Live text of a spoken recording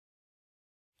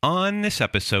On this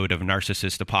episode of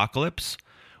Narcissist Apocalypse,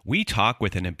 we talk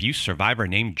with an abuse survivor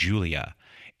named Julia,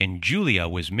 and Julia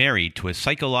was married to a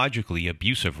psychologically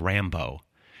abusive Rambo.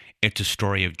 It's a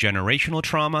story of generational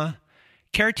trauma,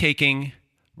 caretaking,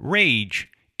 rage,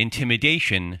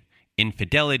 intimidation,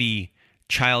 infidelity,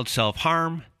 child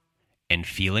self-harm, and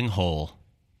feeling whole.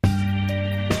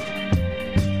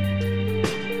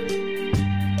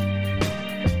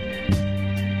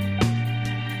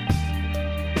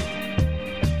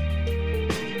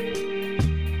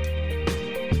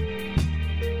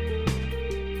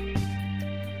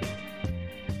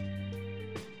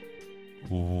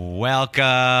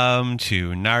 Welcome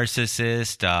to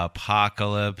Narcissist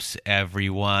Apocalypse,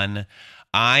 everyone.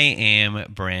 I am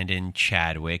Brandon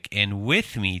Chadwick, and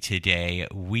with me today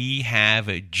we have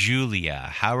Julia.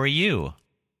 How are you?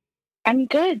 I'm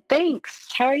good, thanks.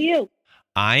 How are you?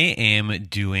 I am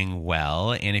doing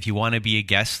well, and if you want to be a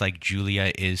guest like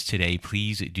Julia is today,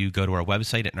 please do go to our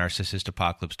website at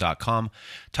narcissistapocalypse.com.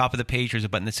 Top of the page, there's a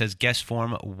button that says guest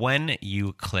form. When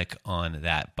you click on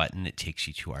that button, it takes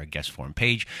you to our guest form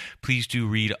page. Please do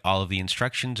read all of the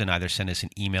instructions and either send us an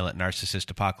email at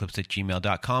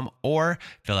narcissistapocalypse@gmail.com or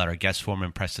fill out our guest form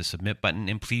and press the submit button.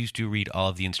 And please do read all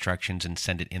of the instructions and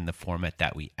send it in the format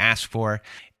that we ask for.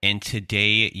 And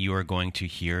today you are going to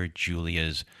hear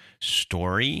Julia's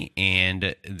story,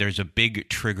 and there's a big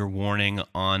trigger warning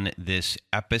on this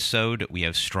episode. We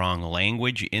have strong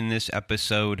language in this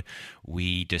episode.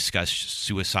 We discuss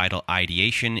suicidal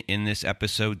ideation in this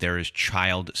episode. There is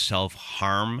child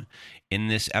self-harm in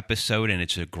this episode, and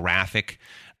it's a graphic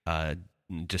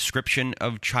description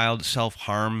of child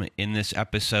self-harm in this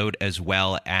episode, as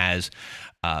well as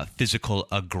physical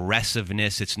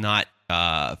aggressiveness. It's not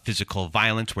physical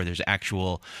violence where there's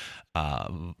actual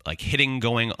like hitting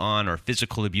going on or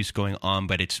physical abuse going on,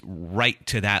 but it's right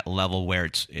to that level where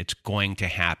it's going to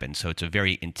happen. So it's a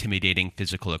very intimidating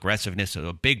physical aggressiveness. So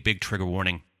a big trigger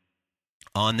warning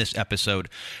on this episode.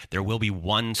 There will be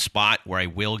one spot where I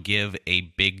will give a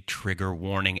big trigger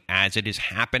warning as it is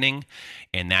happening,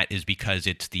 and that is because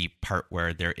it's the part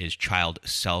where there is child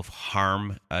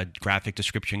self-harm graphic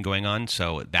description going on.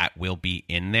 So that will be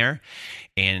in there.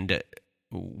 And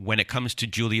when it comes to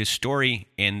Julia's story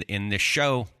in this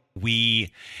show,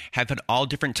 we have had all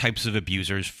different types of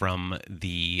abusers from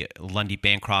the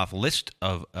Lundy-Bancroft list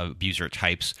of abuser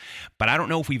types, but I don't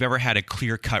know if we've ever had a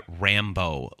clear-cut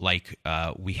Rambo like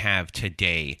we have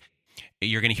today.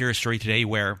 You're going to hear a story today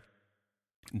where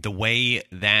the way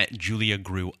that Julia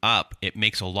grew up, it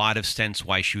makes a lot of sense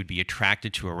why she would be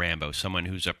attracted to a Rambo, someone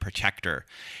who's a protector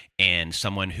and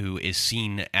someone who is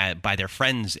seen by their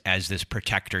friends as this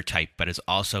protector type, but is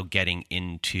also getting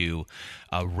into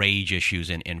rage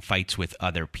issues and fights with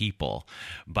other people.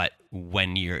 But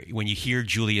when you hear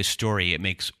Julia's story, it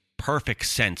makes perfect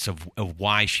sense of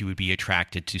why she would be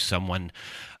attracted to someone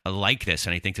like this.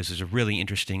 And I think this is a really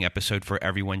interesting episode for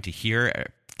everyone to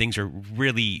hear. Things are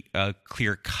really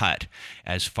clear cut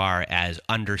as far as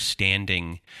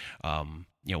understanding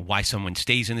why someone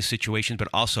stays in this situation, but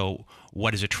also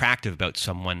what is attractive about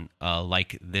someone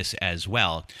like this as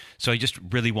well. So I just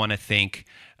really want to thank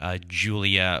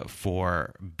Julia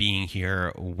for being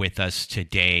here with us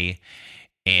today.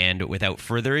 And without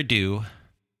further ado,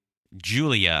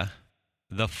 Julia,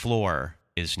 the floor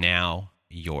is now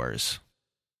yours.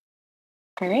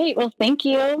 All right. Well, thank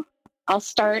you. I'll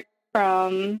start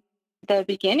from the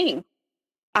beginning.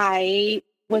 I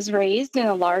was raised in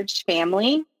a large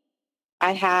family.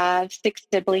 I have 6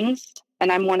 siblings,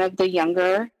 and I'm one of the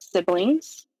younger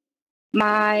siblings.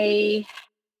 My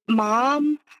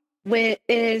mom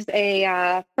is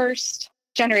a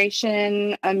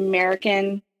first-generation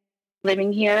American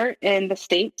living here in the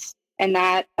States, and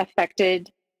that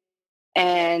affected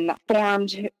and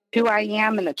formed who I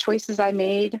am and the choices I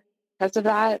made because of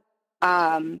that.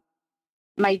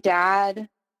 My dad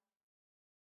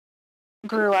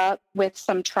grew up with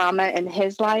some trauma in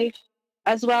his life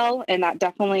as well, and that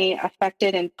definitely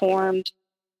affected and formed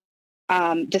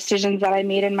decisions that I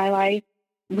made in my life.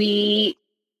 We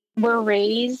were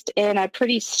raised in a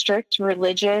pretty strict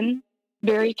religion,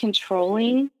 very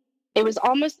controlling. It was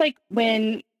almost like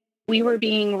when we were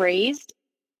being raised,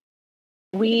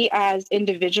 we as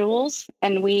individuals,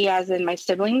 and we as in my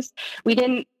siblings, we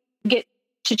didn't get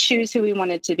to choose who we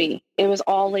wanted to be. It was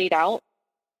all laid out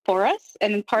for us.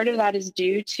 And part of that is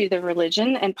due to the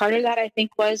religion. And part of that, I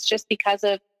think, was just because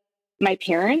of my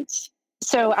parents.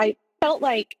 So I felt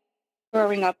like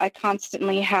growing up, I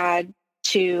constantly had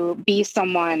to be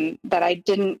someone that I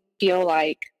didn't feel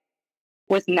like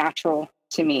was natural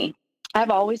to me.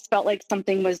 I've always felt like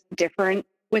something was different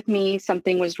with me,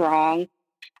 something was wrong.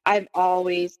 I've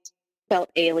always felt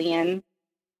alien.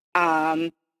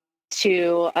 um,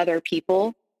 to other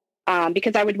people,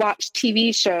 because I would watch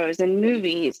TV shows and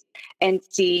movies and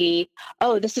see,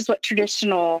 oh, this is what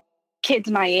traditional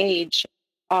kids my age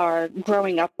are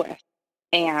growing up with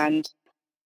and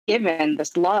given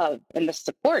this love and this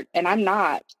support. And I'm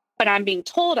not, but I'm being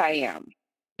told I am.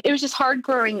 It was just hard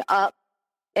growing up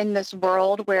in this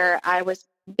world where I was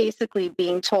basically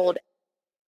being told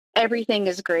everything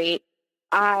is great.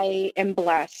 I am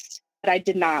blessed, but I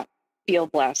did not feel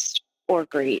blessed or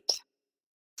great.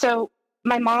 So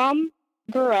my mom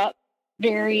grew up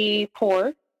very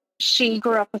poor. She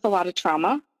grew up with a lot of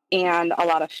trauma and a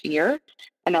lot of fear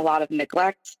and a lot of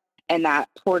neglect, and that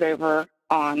poured over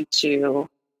onto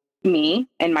me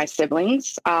and my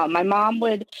siblings. My mom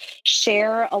would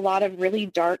share a lot of really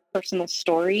dark personal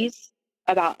stories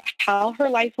about how her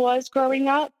life was growing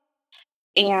up.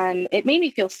 And it made me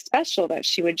feel special that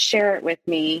she would share it with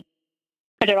me,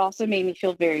 but it also made me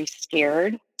feel very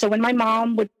scared. So when my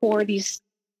mom would pour these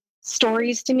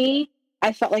stories to me,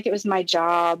 I felt like it was my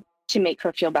job to make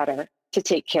her feel better, to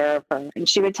take care of her. And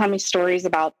she would tell me stories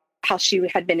about how she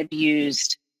had been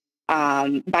abused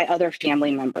by other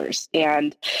family members.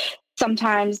 And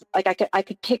sometimes like I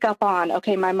could pick up on,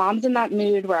 okay, my mom's in that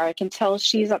mood where I can tell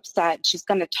she's upset. She's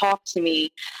going to talk to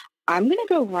me. I'm going to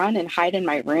go run and hide in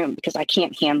my room because I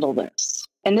can't handle this.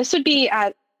 And this would be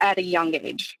at a young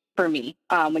age for me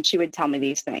when she would tell me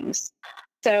these things.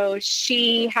 So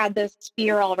she had this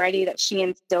fear already that she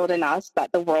instilled in us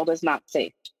that the world is not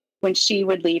safe. When she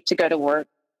would leave to go to work,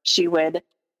 she would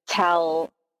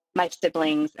tell my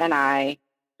siblings and I,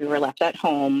 we were left at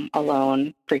home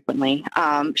alone frequently.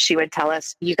 She would tell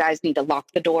us, you guys need to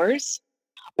lock the doors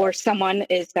or someone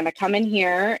is going to come in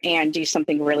here and do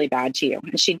something really bad to you.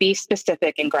 And she'd be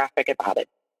specific and graphic about it.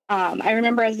 I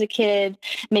remember as a kid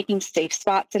making safe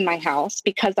spots in my house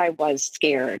because I was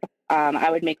scared. I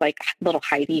would make like little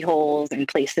hidey holes and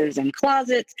places and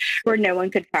closets where no one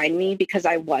could find me because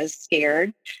I was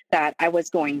scared that I was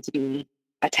going to be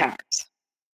attacked.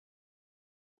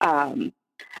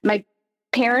 My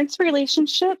parents'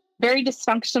 relationship, very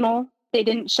dysfunctional. They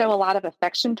didn't show a lot of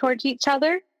affection towards each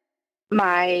other.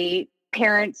 My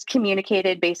parents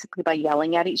communicated basically by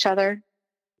yelling at each other.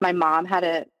 My mom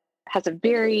has a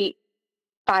very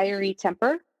fiery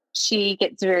temper. She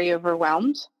gets very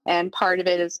overwhelmed, and part of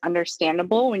it is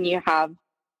understandable when you have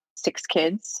 6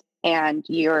 kids and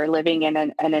you're living in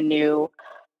a new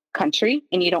country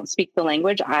and you don't speak the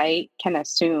language. I can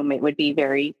assume it would be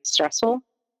very stressful.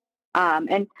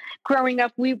 And growing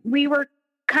up, we were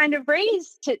kind of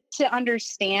raised to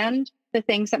understand the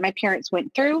things that my parents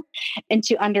went through and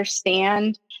to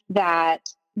understand that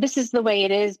this is the way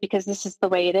it is because this is the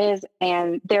way it is.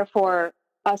 And therefore,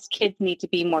 us kids need to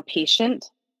be more patient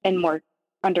and more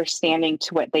understanding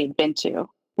to what they've been to,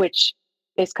 which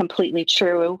is completely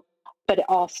true, but it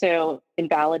also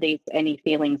invalidates any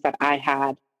feelings that I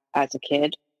had as a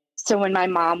kid. So when my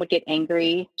mom would get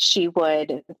angry, she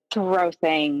would throw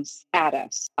things at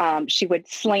us. She would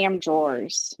slam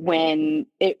drawers and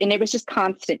it was just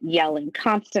constant yelling,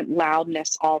 constant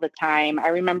loudness all the time. I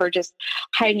remember just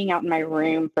hiding out in my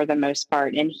room for the most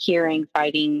part and hearing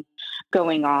fighting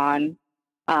going on.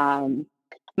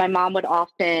 My mom would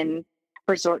often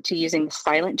resort to using the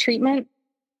silent treatment,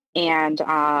 and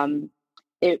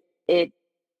it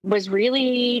was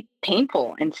really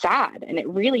painful and sad, and it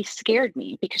really scared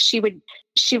me because she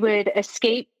would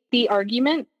escape the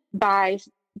argument by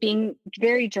being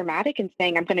very dramatic and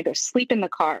saying, I'm going to go sleep in the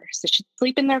car. So she'd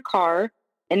sleep in their car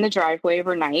in the driveway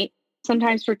overnight,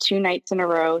 sometimes for 2 nights in a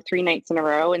row, 3 nights in a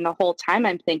row. And the whole time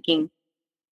I'm thinking,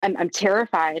 I'm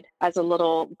terrified as a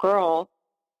little girl.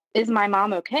 Is my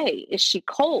mom okay? Is she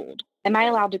cold? Am I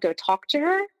allowed to go talk to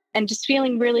her? And just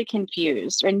feeling really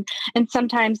confused and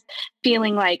sometimes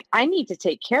feeling like I need to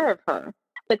take care of her,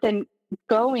 but then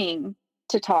going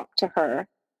to talk to her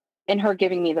and her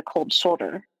giving me the cold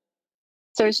shoulder.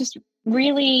 So it's just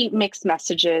really mixed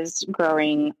messages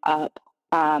growing up,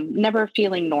 never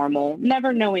feeling normal,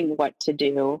 never knowing what to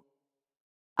do.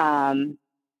 My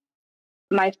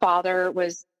father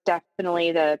was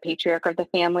definitely the patriarch of the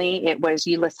family. It was,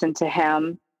 you listen to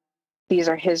him. These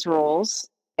are his rules.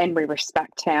 And we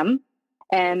respect him.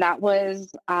 And that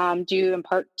was due in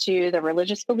part to the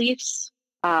religious beliefs.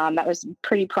 That was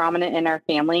pretty prominent in our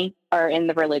family or in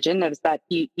the religion. It was that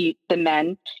you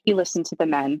listen to the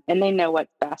men and they know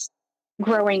what's best.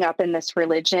 Growing up in this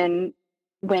religion,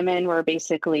 women were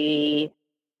basically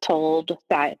told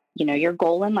that, your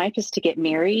goal in life is to get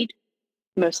married,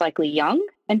 most likely young,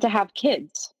 and to have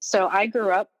kids. So I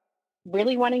grew up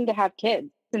really wanting to have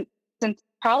kids since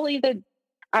probably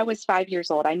I was 5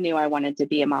 years old. I knew I wanted to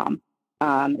be a mom.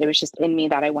 It was just in me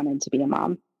that I wanted to be a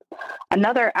mom.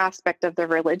 Another aspect of the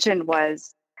religion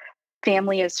was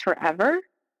family is forever.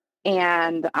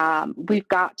 And we've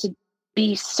got to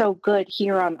be so good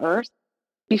here on earth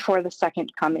before the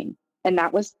second coming. And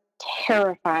that was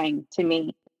terrifying to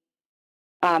me.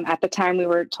 At the time, we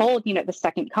were told, the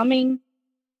second coming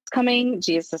is coming,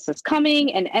 Jesus is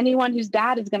coming, and anyone who's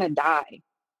bad is going to die.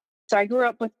 So I grew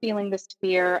up with feeling this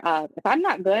fear of, if I'm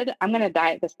not good, I'm going to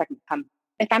die at the second coming.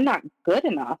 If I'm not good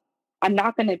enough, I'm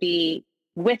not going to be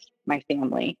with my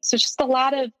family. So just a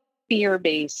lot of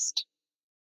fear-based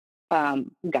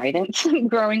guidance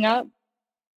growing up.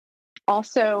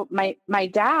 Also, my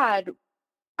dad,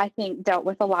 I think, dealt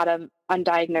with a lot of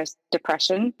undiagnosed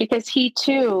depression because he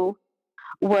too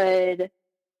would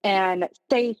and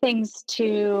say things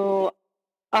to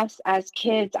us as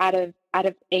kids out of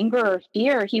anger or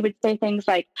fear. He would say things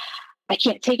like, I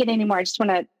can't take it anymore. I just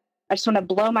want to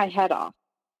blow my head off.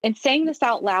 And saying this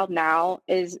out loud now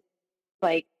is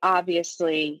like,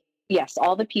 obviously, yes,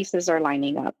 all the pieces are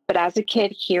lining up. But as a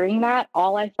kid hearing that,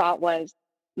 all I thought was,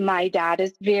 my dad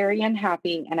is very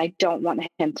unhappy and I don't want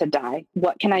him to die.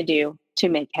 What can I do to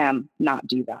make him not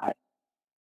do that?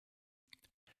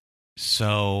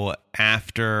 So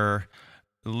after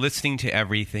listening to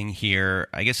everything here,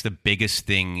 I guess the biggest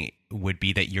thing would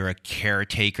be that you're a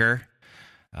caretaker.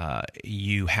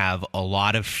 You have a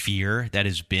lot of fear that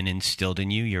has been instilled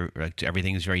in you.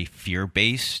 Everything is very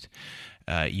fear-based.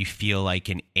 You feel like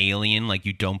an alien, like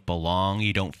you don't belong.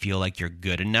 You don't feel like you're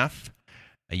good enough.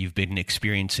 You've been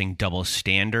experiencing double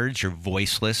standards. You're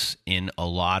voiceless in a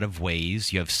lot of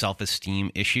ways. You have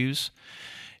self-esteem issues.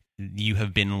 You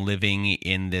have been living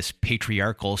in this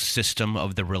patriarchal system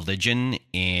of the religion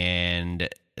and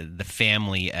the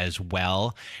family as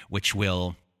well, which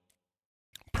will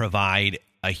provide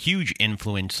a huge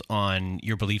influence on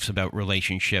your beliefs about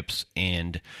relationships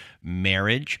and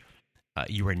marriage.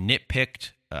 You were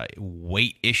nitpicked.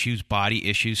 Weight issues, body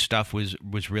issues stuff was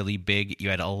really big. You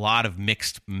had a lot of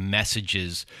mixed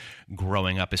messages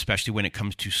growing up, especially when it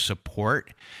comes to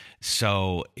support.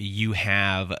 So you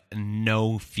have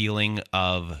no feeling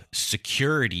of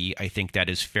security. I think that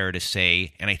is fair to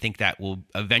say. And I think that will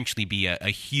eventually be a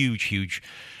huge, huge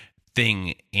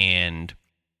thing. And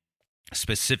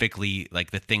specifically,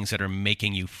 like the things that are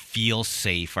making you feel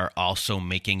safe are also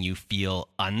making you feel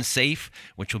unsafe,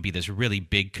 which will be this really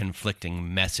big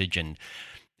conflicting message and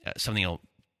something that'll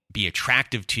be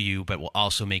attractive to you, but will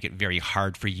also make it very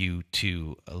hard for you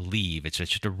to leave. It's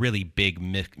just a really big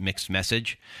mixed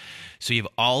message. So you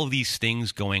have all of these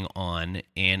things going on,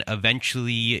 and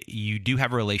eventually you do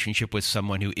have a relationship with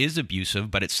someone who is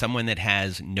abusive, but it's someone that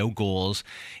has no goals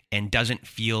and doesn't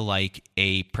feel like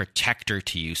a protector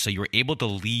to you. So you were able to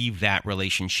leave that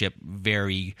relationship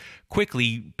very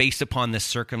quickly based upon the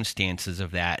circumstances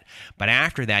of that. But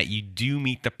after that, you do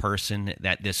meet the person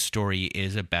that this story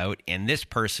is about, and this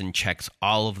person checks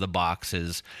all of the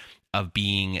boxes of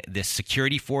being this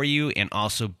security for you and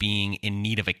also being in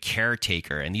need of a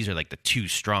caretaker. And these are like the two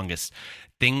strongest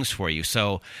things for you.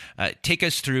 So take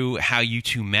us through how you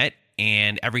two met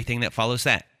and everything that follows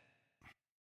that.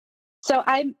 So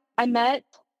I met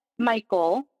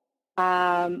Michael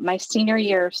my senior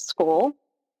year of school.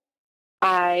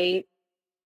 I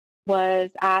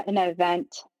was at an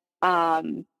event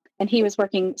and he was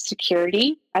working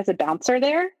security as a bouncer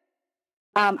there.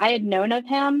 I had known of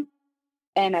him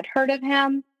and had heard of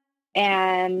him,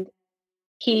 and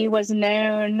he was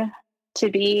known to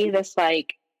be this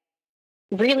like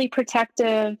really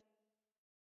protective,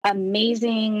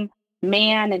 amazing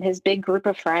man and his big group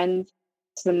of friends.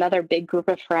 This is another big group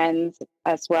of friends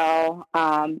as well.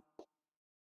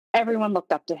 Everyone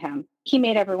looked up to him. He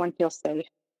made everyone feel safe.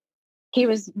 He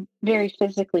was very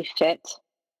physically fit.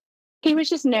 He was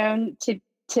just known to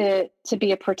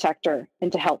be a protector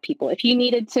and to help people. If you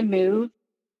needed to move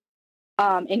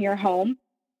in your home,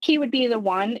 he would be the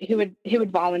one who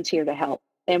would volunteer to help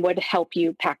and would help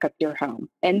you pack up your home.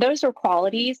 And those are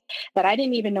qualities that I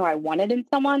didn't even know I wanted in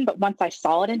someone. But once I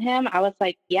saw it in him, I was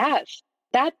like, yes,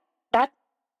 that's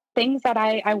things that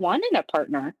I want in a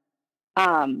partner.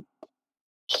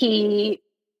 He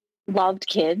loved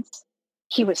kids.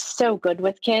 He was so good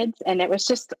with kids. And it was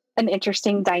just an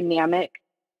interesting dynamic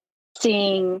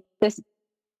seeing this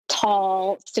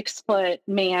tall 6-foot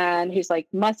man who's like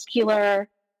muscular,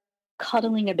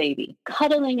 cuddling a baby,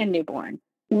 cuddling a newborn,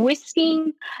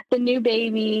 whisking the new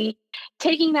baby,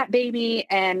 taking that baby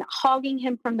and hogging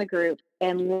him from the group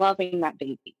and loving that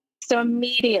baby. So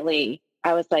immediately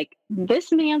I was like,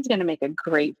 this man's going to make a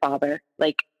great father.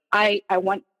 Like I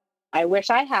wish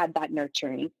I had that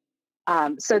nurturing.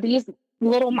 So these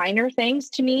little minor things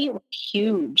to me were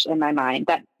huge in my mind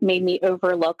that made me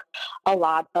overlook a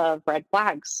lot of red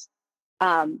flags.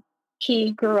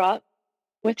 He grew up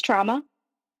with trauma.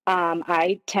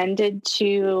 I tended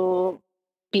to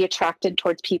be attracted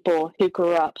towards people who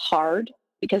grew up hard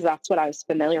because that's what I was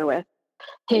familiar with.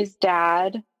 His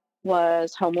dad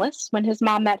was homeless when his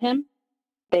mom met him.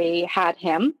 They had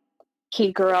him.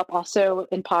 He grew up also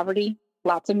in poverty,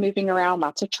 lots of moving around,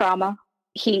 lots of trauma.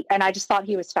 And I just thought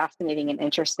he was fascinating and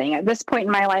interesting. At this point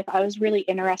in my life, I was really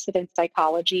interested in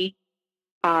psychology,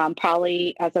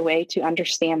 probably as a way to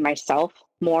understand myself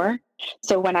more.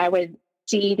 So when I would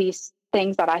see these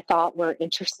things that I thought were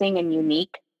interesting and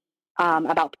unique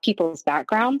about people's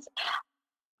backgrounds,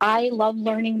 I love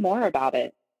learning more about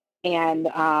it. And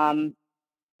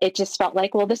it just felt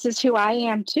like, well, this is who I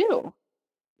am too.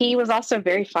 He was also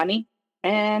very funny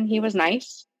and he was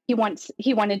nice. He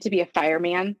wanted to be a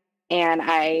fireman, and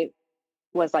I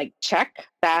was like, check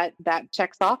that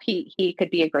checks off. He could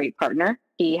be a great partner.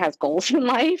 He has goals in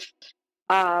life.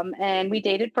 And we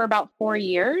dated for about 4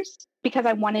 years because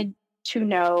I wanted to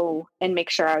know and make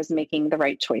sure I was making the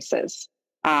right choices.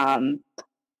 And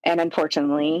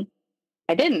unfortunately,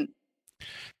 I didn't.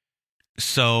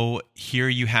 So here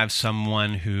you have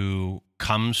someone who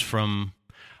comes from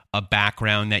a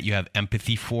background that you have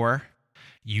empathy for,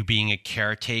 you being a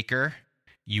caretaker,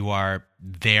 you are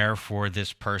there for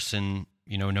this person,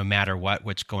 no matter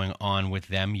what's going on with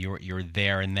them, you're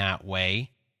there in that way.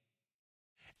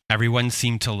 Everyone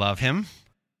seemed to love him.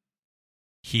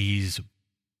 He's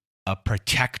a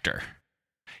protector.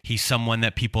 He's someone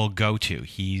that people go to.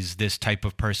 He's this type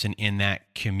of person in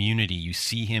that community. You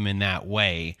see him in that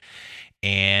way.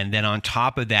 And then on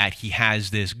top of that, he has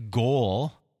this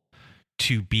goal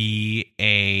to be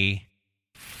a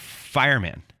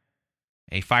fireman,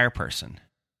 a fire person.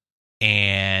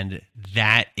 And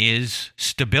that is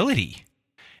stability.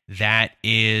 That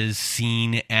is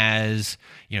seen as,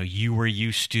 you were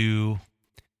used to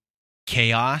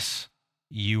chaos.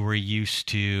 You were used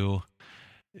to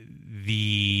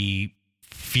the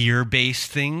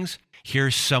fear-based things.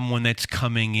 Here's someone that's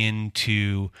coming in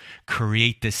to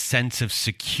create this sense of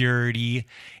security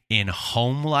in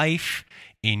home life,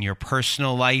 in your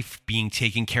personal life, being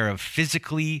taken care of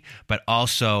physically, but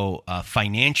also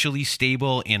financially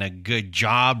stable, in a good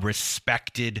job,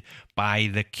 respected by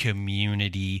the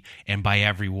community and by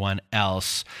everyone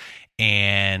else.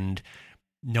 And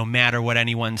no matter what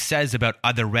anyone says about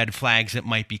other red flags that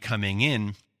might be coming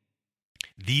in,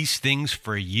 these things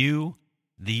for you,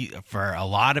 for a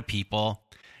lot of people,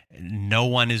 no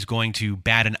one is going to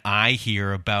bat an eye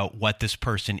here about what this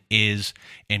person is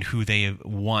and who they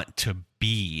want to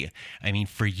be. I mean,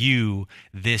 for you,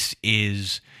 this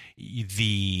is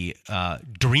the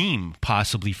dream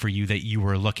possibly for you that you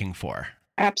were looking for.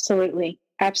 Absolutely.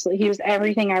 Absolutely. He was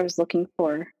everything I was looking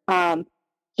for.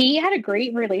 He had a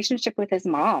great relationship with his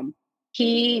mom.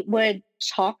 He would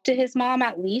talk to his mom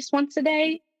at least once a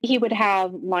day. He would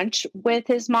have lunch with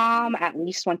his mom at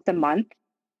least once a month.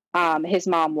 His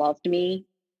mom loved me.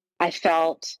 I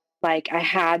felt like I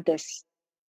had this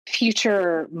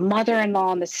future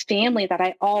mother-in-law in this family that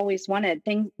I always wanted,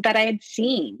 things that I had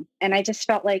seen. And I just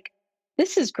felt like,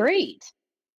 this is great.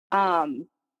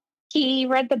 He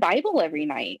read the Bible every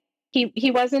night.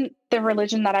 He wasn't the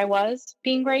religion that I was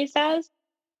being raised as,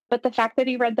 but the fact that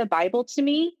he read the Bible to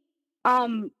me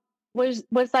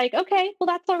was like, okay, well,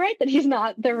 that's all right that he's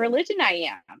not the religion I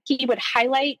am. He would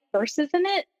highlight verses in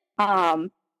it.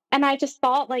 And I just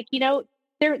thought, like,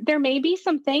 there may be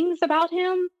some things about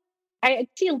him. I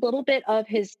see a little bit of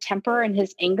his temper and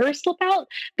his anger slip out,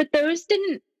 but those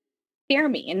didn't scare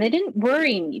me and they didn't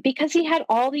worry me because he had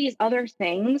all these other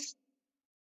things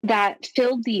that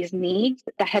filled these needs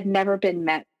that had never been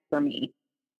met for me.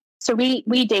 So we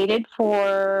dated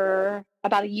for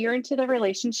about a year into the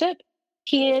relationship.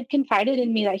 He had confided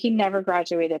in me that he never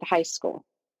graduated high school.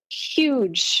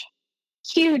 Huge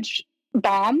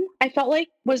bomb, I felt like,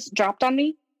 was dropped on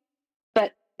me.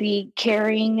 But the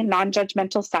caring,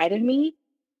 non-judgmental side of me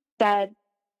said,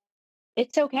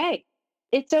 it's okay.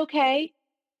 It's okay.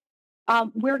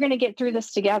 We're going to get through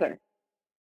this together.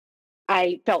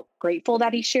 I felt grateful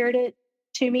that he shared it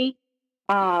to me.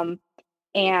 And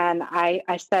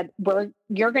I said,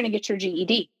 you're going to get your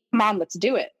GED. Come on, let's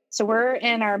do it. So we're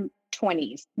in our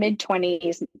 20s,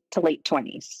 mid-20s to late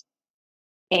 20s.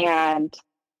 And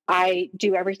I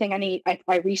do everything I need.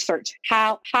 I research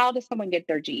how does someone get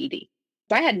their GED?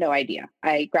 So I had no idea.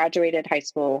 I graduated high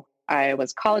school. I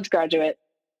was a college graduate.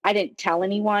 I didn't tell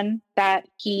anyone that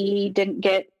he didn't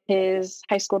get his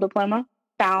high school diploma.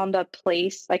 Found a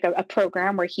place, like a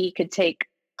program where he could take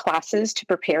classes to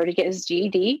prepare to get his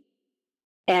GED.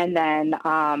 And then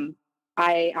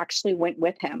I actually went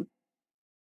with him.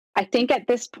 I think at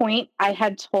this point I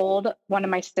had told one of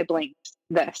my siblings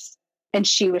this, and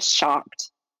she was shocked.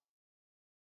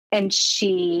 And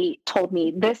she told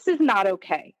me, this is not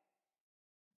okay.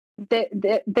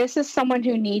 This is someone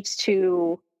who needs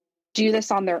to do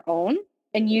this on their own,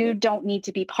 and you don't need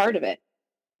to be part of it.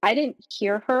 I didn't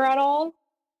hear her at all,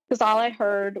 because all I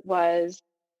heard was,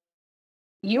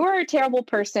 you are a terrible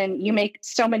person. You make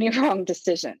so many wrong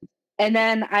decisions. And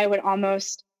then I would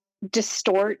almost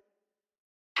distort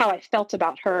how I felt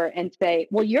about her and say,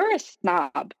 well, you're a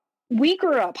snob. We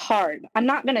grew up hard. I'm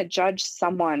not going to judge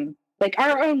someone. Like,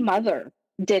 our own mother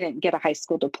didn't get a high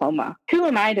school diploma. Who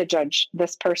am I to judge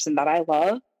this person that I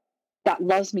love, that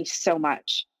loves me so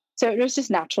much? So it was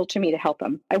just natural to me to help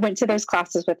him. I went to those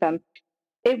classes with him.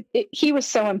 He was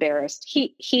so embarrassed.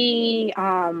 He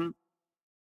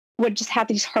would just have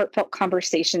these heartfelt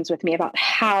conversations with me about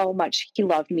how much he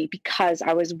loved me because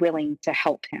I was willing to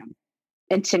help him.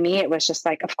 And to me, it was just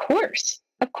like, of course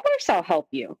I'll help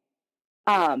you.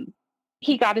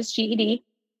 He got his GED,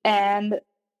 and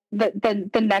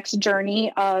the next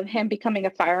journey of him becoming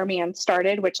a fireman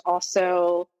started, which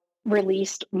also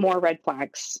released more red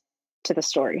flags to the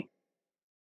story.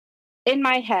 In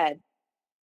my head,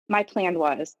 my plan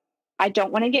was, I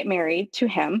don't want to get married to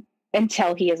him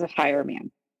until he is a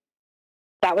fireman.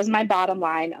 That was my bottom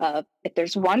line of, if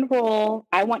there's one rule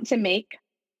I want to make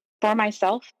for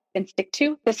myself and stick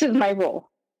to, this is my rule.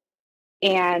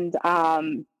 And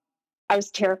I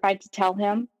was terrified to tell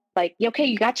him, like, okay,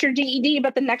 you got your GED,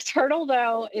 but the next hurdle,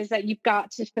 though, is that you've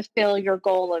got to fulfill your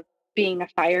goal of being a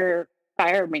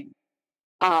fireman.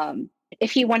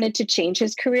 If he wanted to change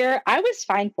his career, I was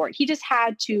fine for it. He just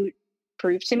had to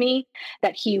prove to me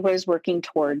that he was working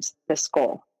towards this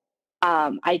goal.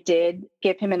 I did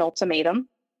give him an ultimatum,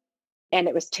 and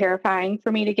it was terrifying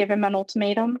for me to give him an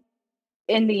ultimatum.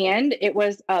 In the end, it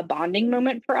was a bonding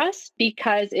moment for us,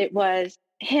 because it was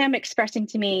him expressing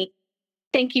to me,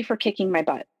 thank you for kicking my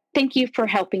butt. Thank you for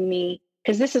helping me,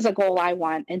 because this is a goal I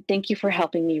want. And thank you for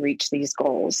helping me reach these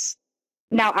goals.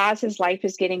 Now, as his life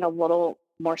is getting a little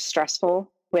more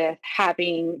stressful with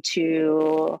having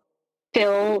to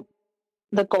fill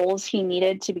the goals he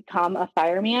needed to become a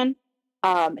fireman,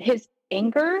 his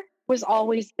anger was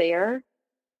always there,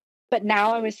 but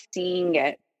now I was seeing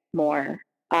it more.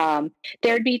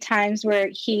 There'd be times where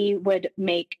he would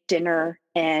make dinner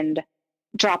and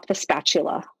drop the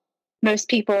spatula. Most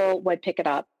people would pick it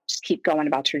up, just keep going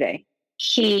about your day.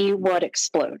 He would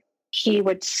explode. He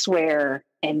would swear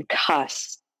and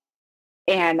cuss.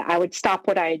 And I would stop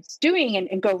what I was doing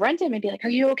and go run to him and be like, are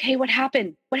you okay? What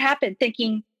happened? What happened?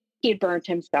 Thinking he had burned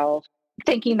himself,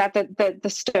 thinking that the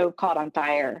stove caught on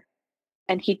fire.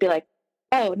 And he'd be like,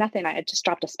 oh, nothing. I had just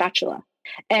dropped a spatula.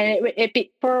 And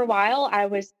for a while, I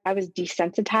was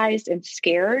desensitized and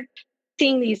scared,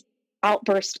 seeing these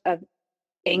outbursts of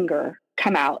anger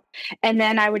come out. And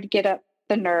then I would get up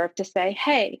the nerve to say,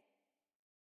 hey,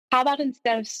 how about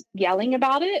instead of yelling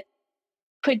about it,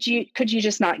 could you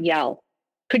just not yell?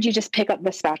 Could you just pick up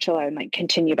the spatula and like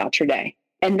continue about your day?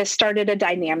 And this started a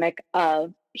dynamic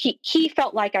of, he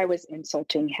felt like I was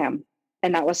insulting him,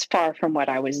 and that was far from what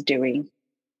I was doing.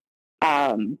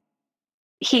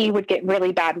 He would get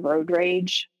really bad road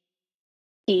rage.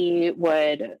 He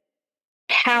would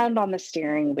pound on the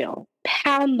steering wheel,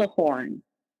 pound the horn,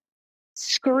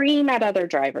 scream at other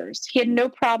drivers. He had no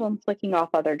problem flicking off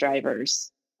other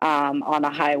drivers on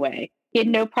a highway. He had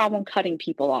no problem cutting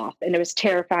people off. And it was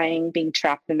terrifying being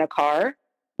trapped in a car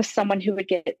with someone who would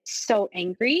get so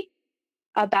angry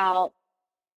about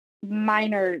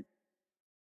minor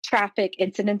traffic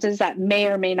incidences that may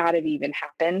or may not have even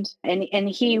happened. And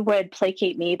he would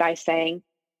placate me by saying,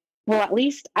 well, at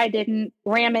least I didn't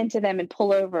ram into them and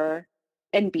pull over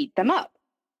and beat them up.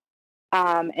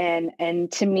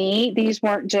 And to me, these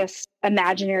weren't just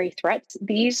imaginary threats.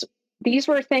 These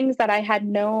were things that I had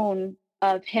known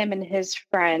of him and his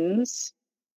friends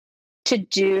to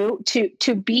do,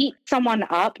 to beat someone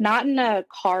up, not in a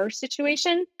car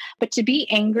situation, but to be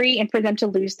angry and for them to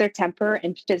lose their temper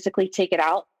and physically take it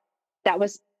out. That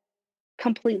was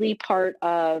completely part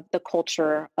of the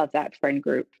culture of that friend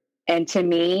group. And to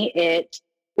me, it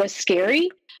was scary,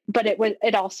 but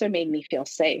it also made me feel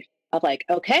safe. Of like,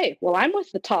 okay, well, I'm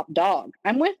with the top dog.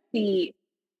 I'm with the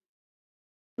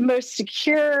most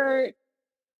secure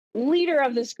leader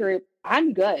of this group.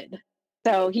 I'm good.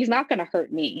 So he's not going to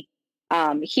hurt me.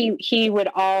 He would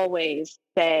always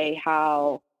say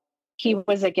how he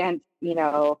was against,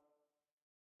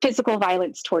 physical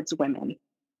violence towards women.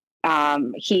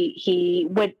 He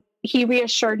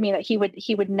reassured me that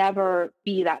he would never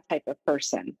be that type of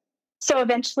person. So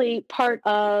eventually part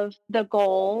of the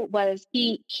goal was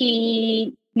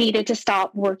he needed to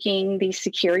stop working these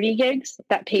security gigs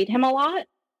that paid him a lot,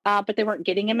 but they weren't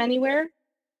getting him anywhere.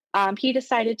 He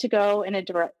decided to go in a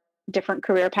different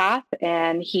career path,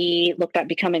 and he looked at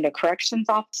becoming a corrections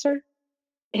officer.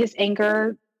 His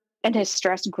anger and his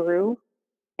stress grew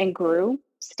and grew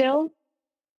still.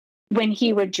 When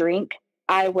he would drink,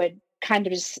 I would kind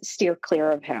of just steer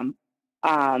clear of him,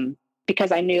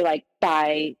 because I knew like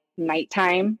by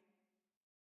nighttime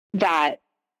that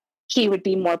he would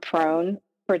be more prone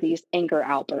for these anger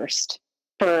outbursts,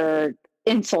 for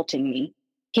insulting me.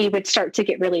 He would start to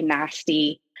get really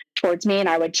nasty towards me, and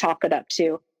I would chalk it up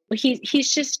to, well,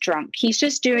 he's just drunk. He's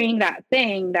just doing that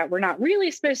thing that we're not really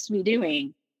supposed to be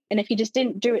doing. And if he just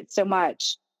didn't do it so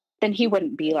much, then he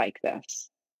wouldn't be like this.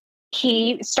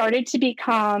 He started to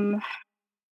become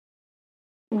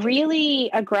really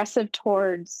aggressive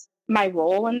towards my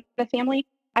role in the family,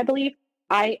 I believe.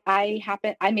 I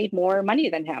made more money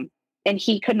than him, and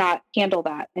he could not handle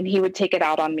that, and he would take it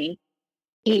out on me.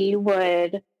 He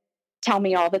would tell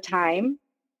me all the time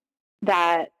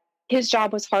that his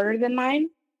job was harder than mine.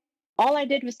 All I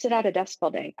did was sit at a desk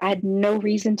all day. I had no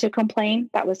reason to complain.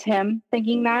 That was him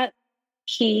thinking that.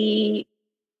 He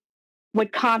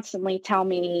would constantly tell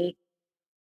me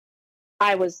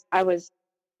I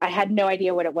had no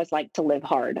idea what it was like to live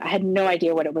hard. I had no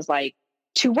idea what it was like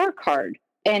to work hard.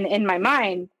 And in my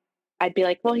mind, I'd be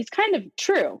like, well, he's kind of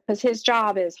true, because his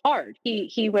job is hard.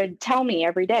 He would tell me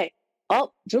every day,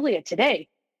 oh, Julia, today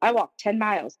I walked 10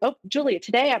 miles. Oh, Julia,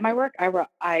 today at my work, I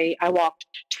walked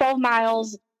 12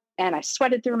 miles and I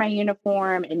sweated through my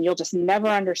uniform, and you'll just never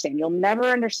understand. You'll never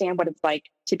understand what it's like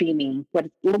to be me,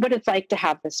 what it's like to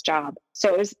have this job.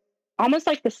 So it was almost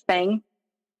like this thing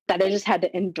that I just had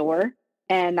to endure.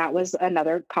 And that was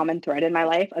another common thread in my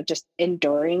life, of just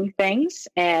enduring things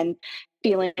and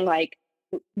feeling like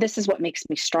this is what makes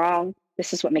me strong.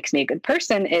 This is what makes me a good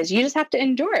person, is you just have to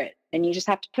endure it, and you just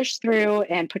have to push through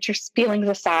and put your feelings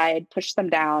aside, push them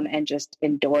down, and just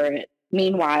endure it.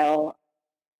 Meanwhile,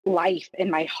 life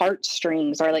and my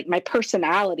heartstrings, or like my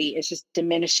personality, is just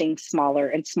diminishing smaller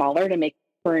and smaller to make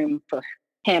room for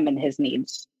him and his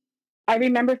needs. I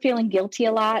remember feeling guilty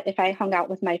a lot if I hung out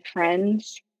with my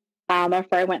friends, or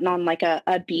if I went on like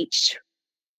a beach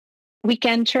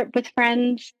weekend trip with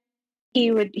friends. He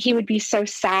would be so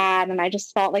sad, and I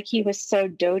just felt like he was so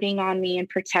doting on me and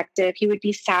protective. He would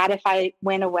be sad if I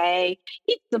went away.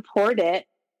 He'd support it,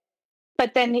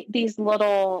 but then these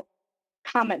little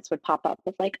comments would pop up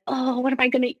with like, oh, what am I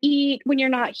going to eat when you're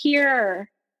not here?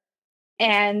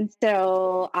 And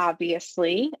so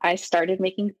obviously I started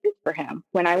making food for him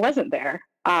when I wasn't there,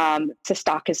 to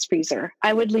stock his freezer.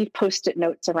 I would leave Post-it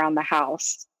notes around the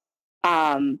house,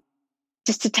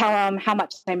 just to tell him how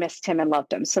much I missed him and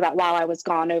loved him, so that while I was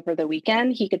gone over the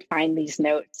weekend, he could find these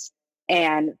notes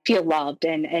and feel loved,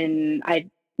 and I'd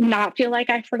not feel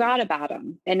like I forgot about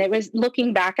him. And it was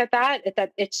looking back at that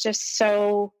it's just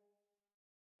so,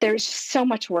 there's so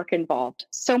much work involved,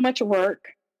 so much work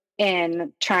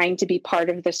in trying to be part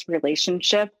of this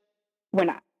relationship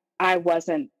when I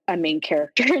wasn't a main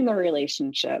character in the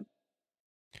relationship.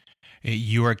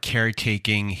 You are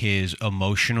caretaking his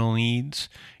emotional needs.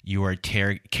 You are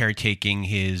caretaking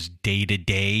his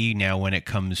day-to-day. Now, when it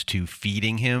comes to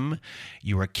feeding him,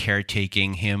 you are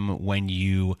caretaking him when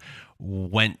you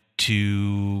went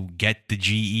to get the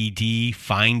GED,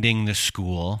 finding the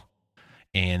school,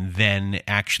 and then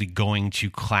actually going to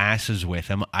classes with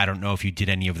him. I don't know if you did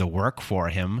any of the work for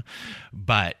him,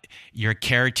 but you're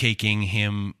caretaking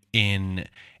him in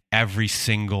every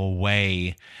single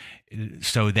way,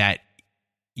 so that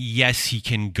yes, he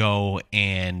can go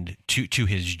and to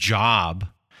his job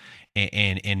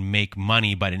and make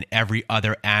money, but in every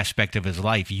other aspect of his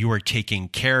life, you are taking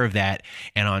care of that.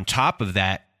 And on top of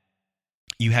that,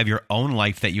 you have your own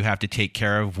life that you have to take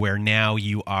care of, where now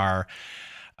you are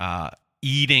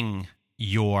eating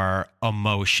your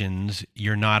emotions.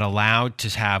 You're not allowed to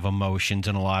have emotions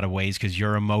in a lot of ways, because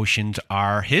your emotions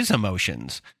are his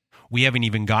emotions. We haven't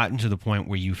even gotten to the point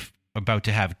where you've about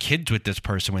to have kids with this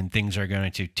person, when things are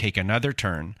going to take another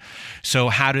turn. So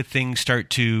how do things start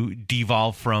to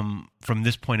devolve from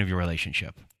this point of your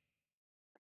relationship?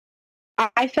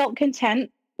 I felt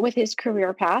content with his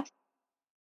career path.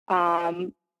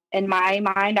 In my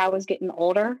mind, I was getting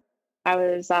older. I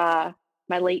was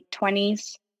my late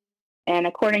 20s. And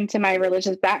according to my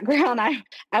religious background,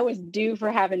 I was due for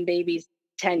having babies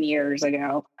 10 years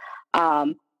ago.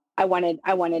 I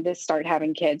wanted to start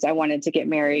having kids. I wanted to get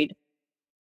married.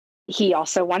 He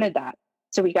also wanted that.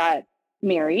 So we got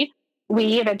married.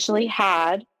 We eventually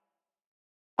had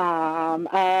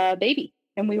a baby,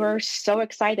 and we were so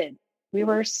excited. We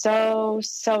were so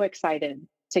excited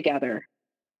together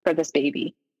for this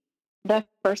baby. The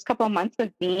first couple of months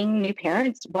of being new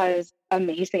parents was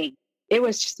amazing. It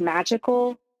was just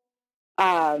magical.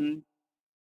 Um,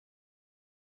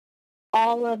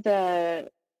 all of the,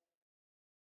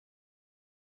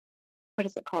 what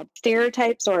is it called?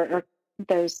 Stereotypes or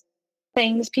those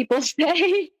things people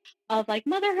say of like,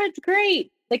 motherhood's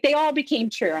great. Like they all became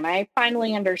true. And I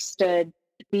finally understood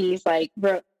these like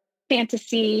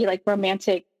fantasy, like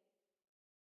romantic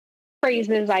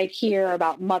phrases I'd hear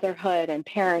about motherhood and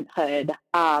parenthood.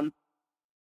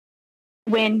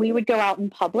 When we would go out in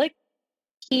public,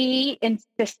 he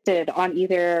insisted on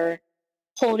either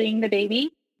holding the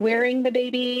baby, wearing the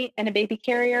baby in a baby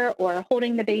carrier, or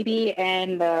holding the baby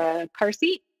in the car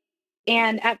seat.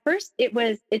 And at first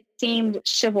it seemed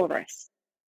chivalrous,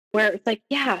 where it's like,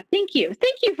 yeah, thank you.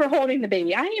 Thank you for holding the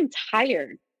baby. I am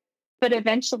tired. But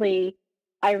eventually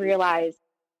I realized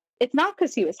it's not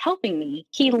because he was helping me.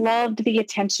 He loved the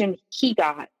attention he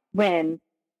got when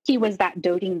he was that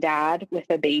doting dad with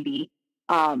a baby.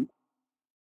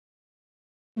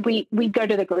 We'd go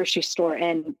to the grocery store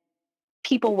and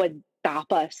people would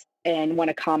stop us and want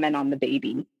to comment on the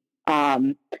baby.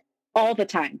 All the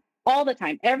time.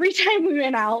 Every time we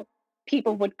went out,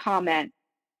 people would comment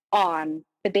on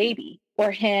the baby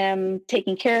or him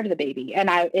taking care of the baby. And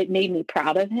it made me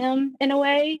proud of him in a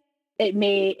way.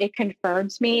 It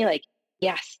confirms me like,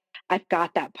 yes, I've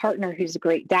got that partner who's a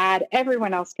great dad.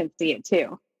 Everyone else can see it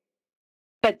too.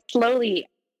 But slowly,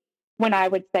 when I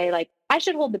would say like, I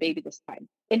should hold the baby this time,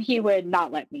 and he would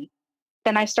not let me,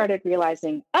 then I started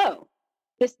realizing, oh,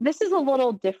 this is a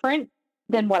little different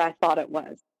than what I thought it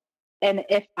was. And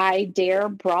if I dare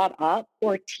brought up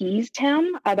or teased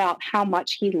him about how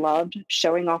much he loved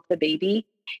showing off the baby,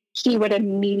 he would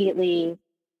immediately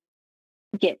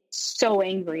get so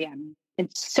angry and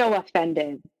so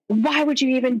offended. Why would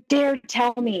you even dare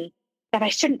tell me that I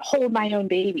shouldn't hold my own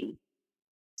baby?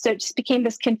 So it just became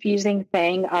this confusing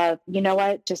thing of, you know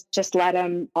what, just let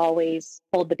him always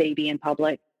hold the baby in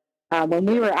public. When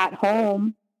we were at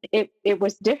home, it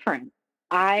was different.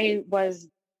 I was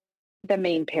the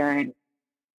main parent.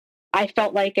 I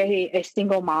felt like a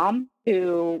single mom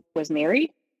who was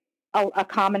married. A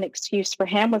common excuse for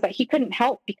him was that he couldn't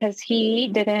help because he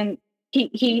didn't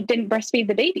breastfeed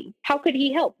the baby. How could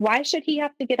he help? Why should he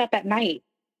have to get up at night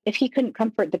if he couldn't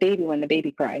comfort the baby when the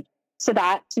baby cried? So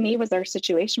that to me was our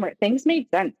situation where things made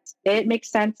sense. It makes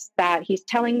sense that he's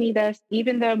telling me this,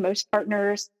 even though most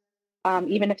partners,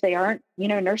 even if they aren't,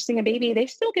 nursing a baby, they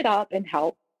still get up and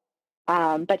help.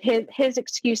 But his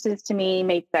excuses to me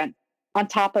made sense, on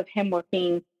top of him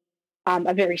working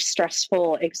a very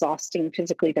stressful, exhausting,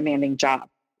 physically demanding job.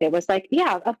 It was like,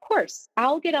 yeah, of course,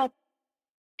 I'll get up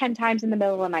 10 times in the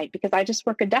middle of the night because I just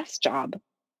work a desk job.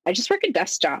 And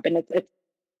it's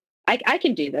I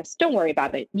can do this. Don't worry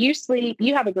about it. You sleep,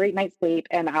 you have a great night's sleep,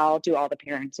 and I'll do all the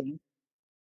parenting.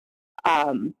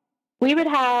 We would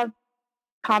have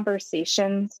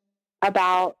conversations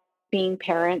about being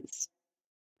parents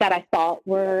that I thought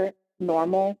were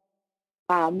normal.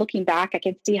 Looking back, I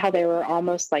can see how they were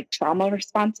almost like trauma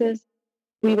responses.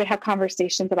 We would have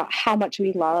conversations about how much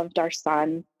we loved our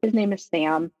son. His name is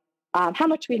Sam. How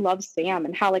much we loved Sam,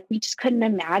 and how like we just couldn't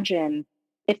imagine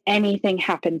if anything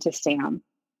happened to Sam.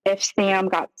 If Sam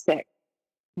got sick,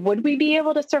 would we be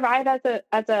able to survive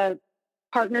as a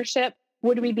partnership?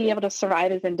 Would we be able to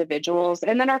survive as individuals?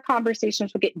 And then our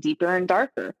conversations would get deeper and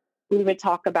darker. We would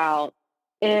talk about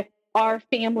if our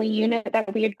family unit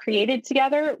that we had created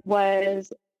together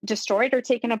was destroyed or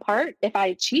taken apart, if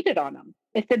I cheated on him,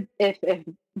 if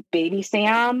baby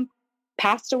Sam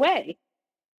passed away,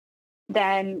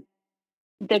 then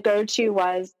the go-to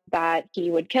was that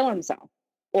he would kill himself.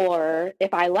 Or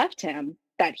if I left him,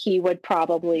 that he would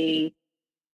probably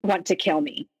want to kill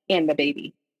me and the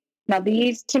baby. Now,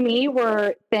 these to me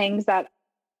were things that,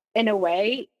 in a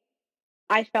way,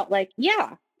 I felt like,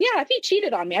 yeah, if he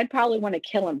cheated on me, I'd probably want to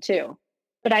kill him too.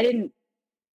 But I didn't.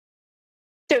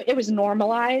 So it was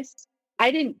normalized. I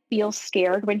didn't feel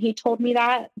scared when he told me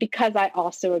that, because I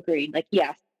also agreed, like,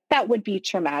 yes, that would be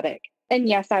traumatic. And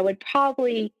yes, I would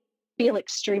probably feel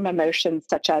extreme emotions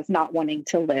such as not wanting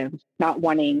to live, not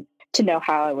wanting to know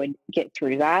how I would get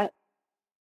through that.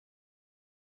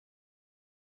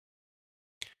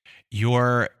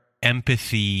 Your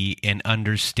empathy and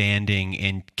understanding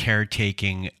and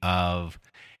caretaking of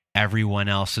everyone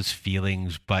else's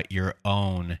feelings but your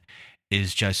own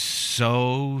is just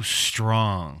so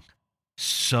strong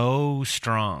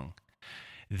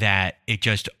that it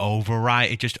just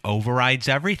overrides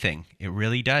everything. It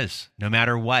really does. No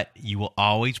matter what, you will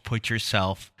always put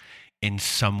yourself in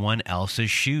someone else's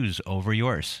shoes over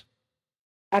yours.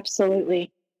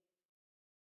 Absolutely.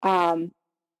 Um,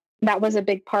 that was a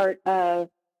big part of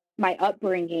my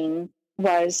upbringing,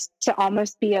 was to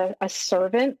almost be a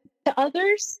servant to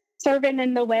others, servant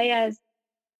in the way as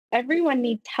everyone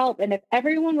needs help. And if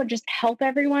everyone would just help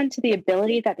everyone to the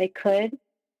ability that they could,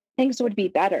 things would be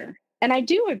better. And I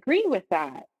do agree with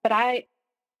that. But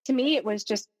to me, it was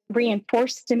just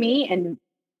reinforced to me in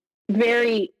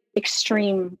very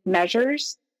extreme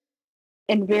measures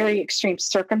and very extreme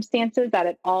circumstances that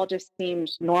it all just seemed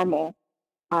normal.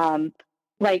 Um,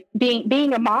 like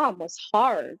being a mom was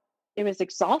hard. It was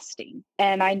exhausting.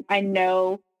 And I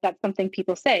know that's something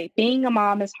people say, being a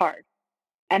mom is hard.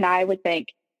 And I would think,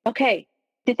 okay,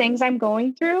 the things I'm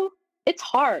going through, it's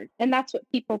hard. And that's what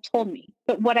people told me.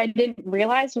 But what I didn't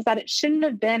realize was that it shouldn't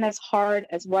have been as hard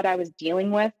as what I was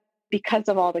dealing with because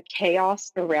of all the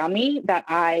chaos around me that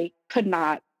I could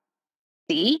not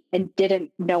see and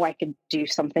didn't know I could do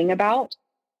something about.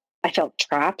 I felt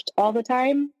trapped all the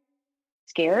time,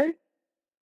 scared.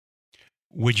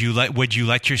 Would you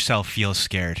let yourself feel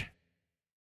scared?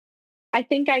 I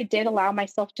think I did allow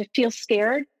myself to feel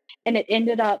scared, and it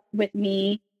ended up with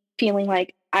me feeling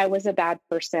like I was a bad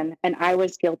person and I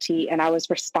was guilty and I was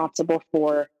responsible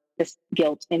for this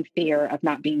guilt and fear of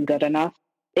not being good enough.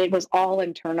 It was all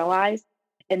internalized.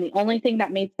 And the only thing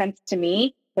that made sense to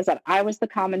me was that I was the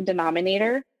common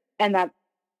denominator and that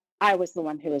I was the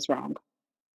one who was wrong.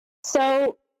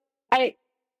 So I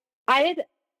I had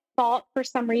thought for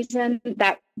some reason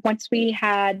that once we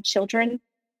had children,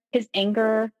 his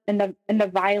anger and the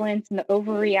violence and the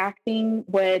overreacting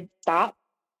would stop,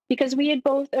 because we had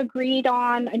both agreed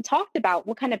on and talked about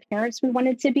what kind of parents we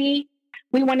wanted to be.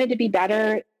 We wanted to be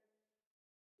better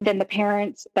than the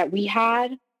parents that we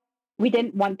had. We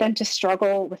didn't want them to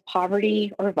struggle with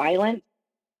poverty or violence.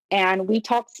 And we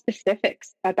talked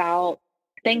specifics about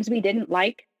things we didn't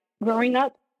like growing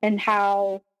up and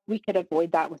how we could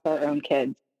avoid that with our own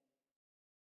kids.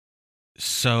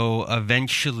 So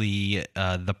eventually,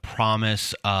 the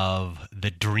promise of the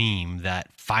dream, that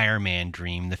fireman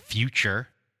dream, the future,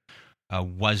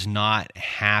 was not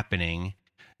happening.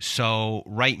 So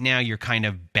right now you're kind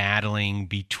of battling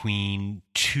between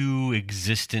two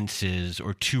existences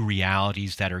or two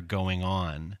realities that are going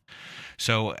on.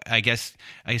 So I guess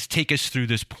take us through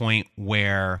this point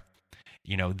where,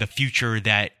 the future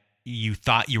that you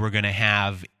thought you were going to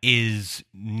have is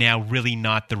now really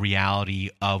not the reality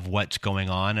of what's going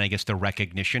on. And I guess the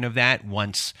recognition of that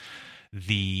once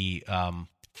the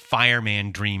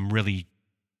fireman dream really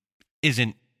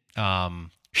isn't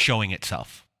showing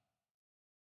itself.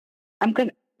 I'm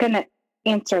gonna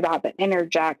answer that, but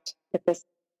interject with this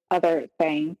other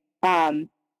thing.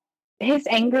 His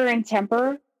anger and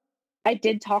temper, I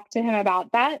did talk to him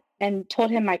about that and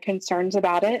told him my concerns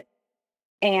about it.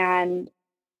 And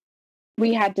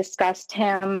we had discussed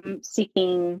him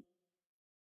seeking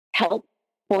help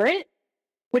for it,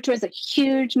 which was a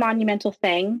huge monumental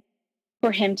thing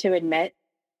for him to admit.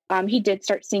 He did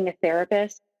start seeing a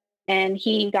therapist and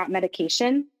he got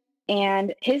medication,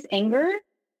 and his anger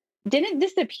didn't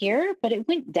disappear, but it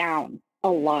went down a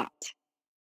lot.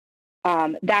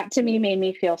 That to me made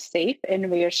me feel safe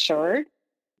and reassured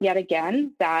yet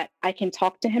again that I can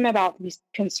talk to him about these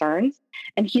concerns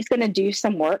and he's going to do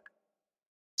some work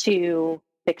to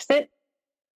fix it.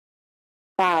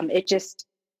 It just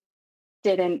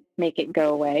didn't make it go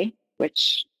away,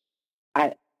 which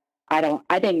I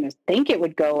didn't even think it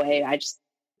would go away. I just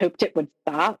hoped it would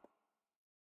stop.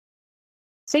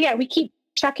 So yeah, we keep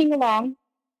trucking along.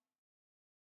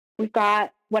 We've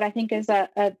got what I think is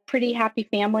a pretty happy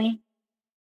family.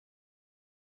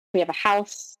 We have a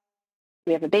house,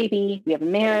 we have a baby, we have a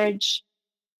marriage.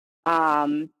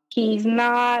 He's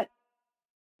not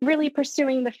really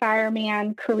pursuing the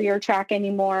fireman career track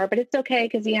anymore, but it's okay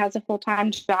because he has a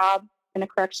full-time job in a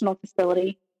correctional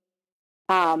facility.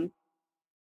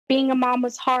 Being a mom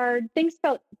was hard. Things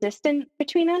felt distant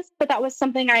between us, but that was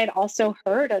something I had also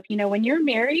heard of. When you're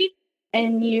married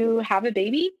and you have a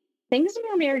baby, things in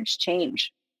your marriage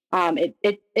change.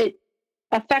 It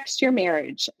affects your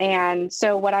marriage. And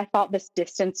so what I thought this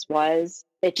distance was,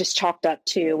 it just chalked up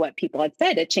to what people had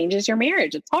said. It changes your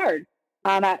marriage. It's hard.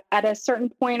 At a certain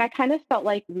point, I kind of felt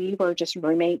like we were just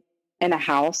roommates in a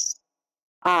house.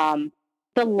 The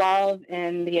love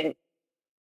and the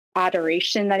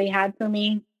adoration that he had for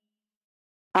me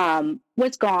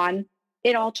was gone.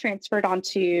 It all transferred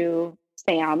onto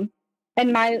Sam,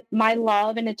 and my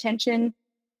love and attention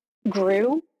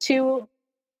grew to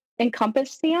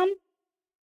encompass Sam.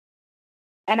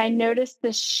 And I noticed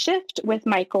this shift with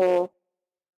Michael,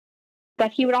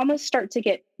 that he would almost start to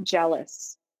get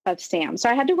jealous of Sam. So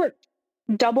I had to work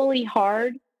doubly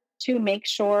hard to make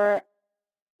sure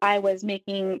I was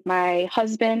making my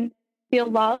husband feel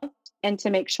loved and to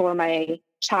make sure my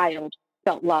child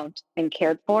felt loved and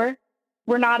cared for.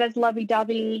 We're not as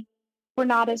lovey-dovey, we're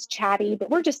not as chatty, but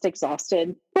we're just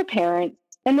exhausted. We're parents,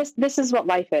 and this is what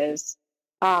life is.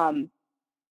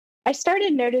 I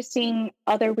started noticing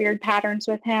other weird patterns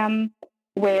with him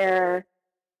where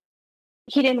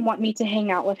he didn't want me to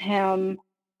hang out with him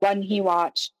when he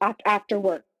watched after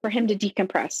work for him to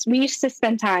decompress. We used to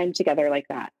spend time together like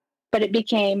that, but it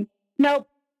became, nope,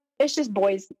 it's just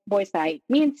boys night.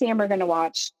 Me and Sam are going to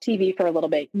watch TV for a little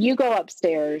bit. You go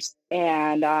upstairs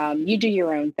and you do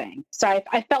your own thing. So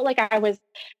I felt like I was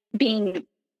being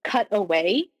cut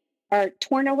away or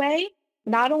torn away.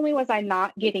 Not only was I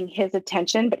not getting his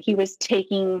attention, but he was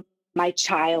taking my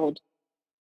child's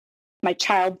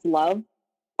love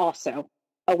also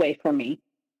away from me.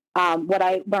 What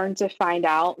I learned to find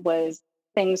out was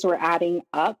things were adding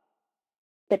up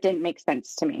that didn't make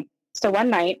sense to me. So one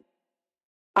night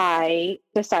I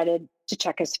decided to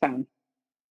check his phone,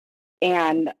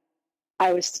 and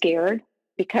I was scared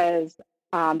because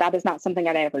that is not something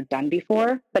I'd ever done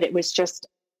before, but it was just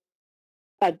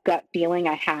a gut feeling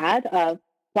I had of,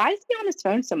 why is he on his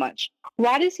phone so much?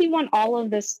 Why does he want all of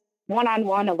this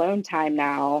one-on-one alone time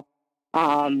now?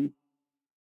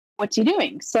 What's he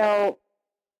doing? So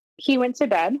he went to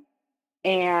bed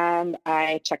and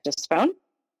I checked his phone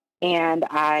and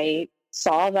I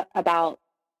saw that about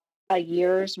a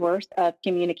year's worth of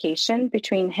communication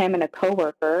between him and a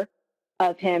coworker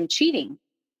of him cheating,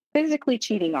 physically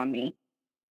cheating on me,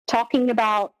 talking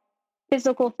about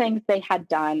physical things they had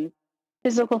done,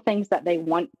 physical things that they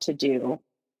want to do,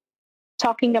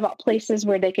 talking about places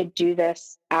where they could do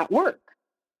this at work.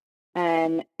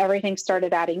 And everything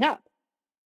started adding up.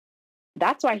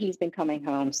 That's why he's been coming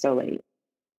home so late.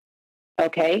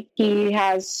 Okay. He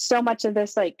has so much of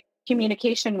this like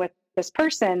communication with this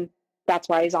person. That's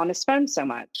why he's on his phone so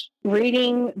much.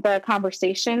 Reading the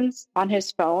conversations on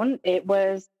his phone, it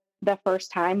was the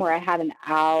first time where I had an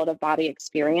out of body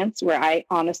experience where I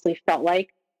honestly felt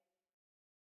like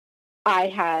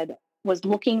was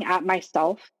looking at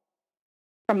myself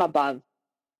from above.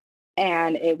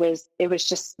 And it was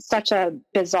just such a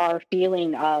bizarre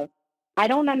feeling of, I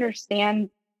don't understand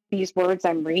these words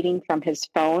I'm reading from his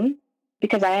phone,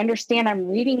 because I understand I'm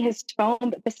reading his phone,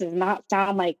 but this does not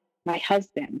sound like my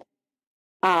husband.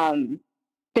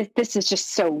 This is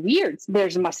just so weird. There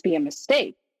must be a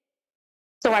mistake.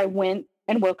 So I went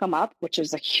and woke him up, which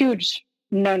is a huge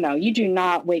no. You do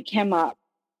not wake him up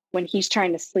when he's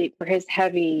trying to sleep for his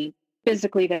heavy,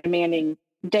 physically demanding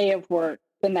day of work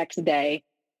the next day.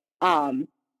 I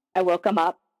woke him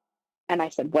up and I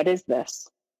said, what is this?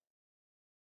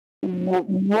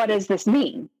 What does this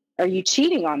mean? Are you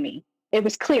cheating on me? It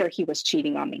was clear he was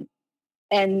cheating on me.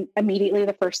 And immediately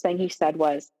the first thing he said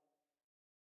was,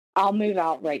 I'll move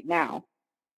out right now.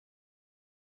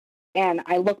 And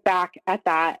I look back at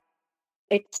that.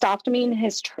 It stopped me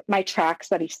in my tracks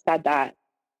that he said that,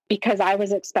 because I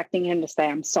was expecting him to say,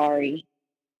 I'm sorry,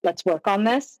 let's work on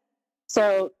this.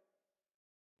 So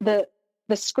the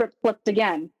script flipped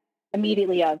again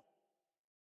immediately of,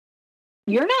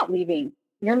 you're not leaving.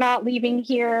 You're not leaving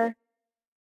here.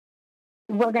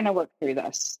 We're going to work through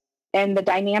this. And the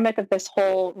dynamic of this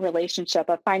whole relationship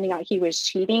of finding out he was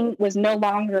cheating was no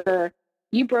longer,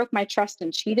 you broke my trust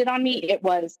and cheated on me. It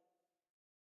was,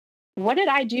 what did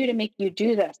I do to make you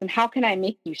do this? And how can I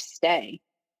make you stay?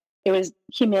 It was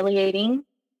humiliating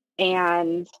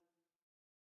and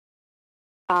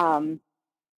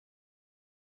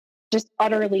just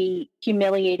utterly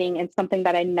humiliating, and something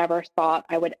that I never thought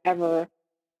I would ever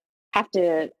have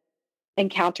to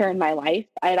encounter in my life.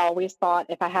 I had always thought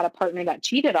if I had a partner that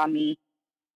cheated on me,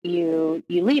 you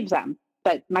leave them.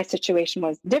 But my situation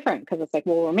was different, because it's like,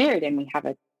 well, we're married and we have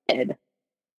a kid.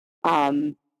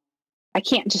 I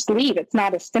can't just leave. It's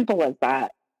not as simple as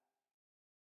that.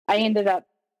 I ended up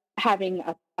having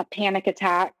a panic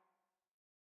attack.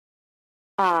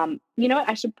 You know what?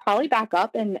 I should probably back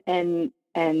up and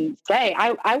say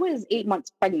I was 8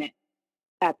 months pregnant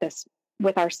at this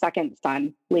with our second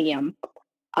son, Liam,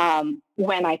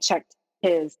 when I checked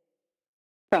his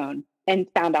phone and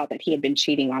found out that he had been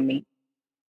cheating on me,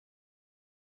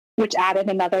 which added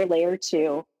another layer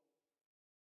to,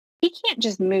 he can't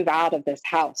just move out of this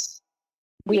house.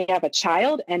 We have a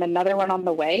child and another one on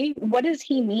the way. What does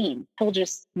he mean? He'll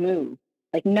just move.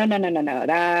 Like, no.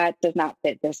 That does not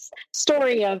fit this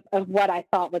story of what I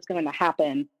thought was going to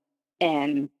happen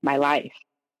in my life.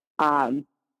 I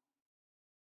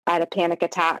had a panic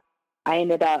attack. I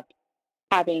ended up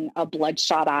having a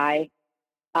bloodshot eye.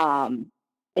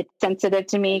 It's sensitive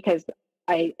to me because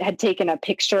I had taken a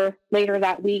picture later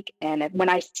that week, and when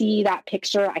I see that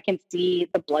picture, I can see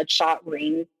the bloodshot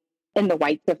ring in the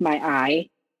whites of my eye,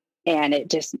 and it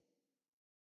just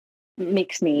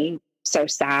makes me so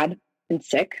sad and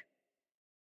sick.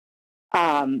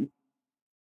 The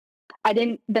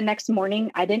next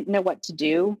morning, I didn't know what to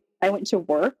do. I went to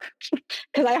work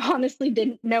because I honestly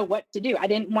didn't know what to do. I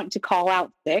didn't want to call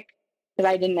out sick because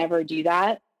I didn't ever do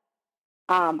that.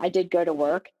 I did go to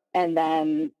work and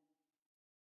then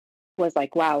was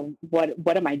like, wow,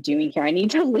 what am I doing here? I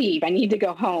need to leave. I need to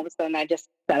go home. So then I just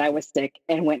said I was sick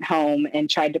and went home and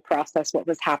tried to process what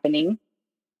was happening.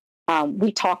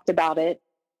 We talked about it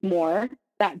more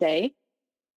that day.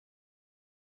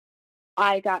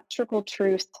 I got trickle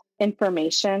truth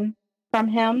information from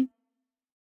him.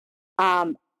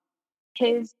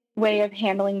 His way of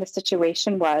handling the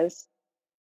situation was,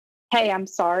 hey, I'm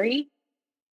sorry.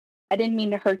 I didn't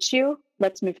mean to hurt you.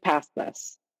 Let's move past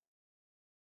this.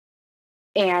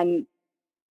 And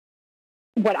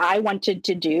what I wanted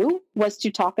to do was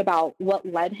to talk about what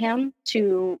led him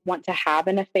to want to have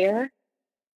an affair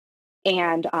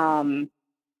and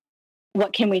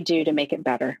what can we do to make it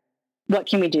better? What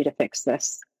can we do to fix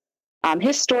this?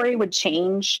 His story would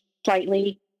change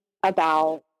slightly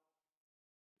about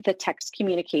the text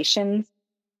communications.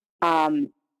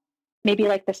 Maybe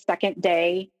like the second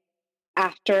day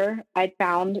after I'd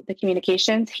found the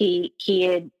communications, he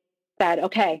had said,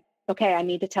 okay, I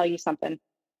need to tell you something.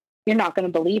 You're not going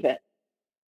to believe it.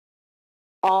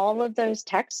 All of those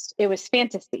texts, it was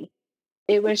fantasy.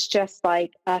 It was just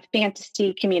like a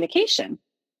fantasy communication.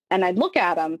 And I'd look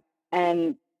at them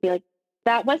and be like,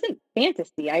 that wasn't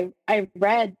fantasy. I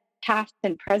read past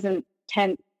and present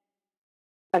tense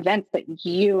events that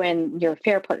you and your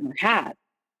affair partner had.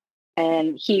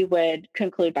 And he would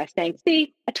conclude by saying,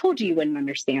 see, I told you wouldn't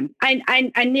understand.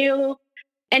 I knew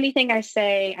anything I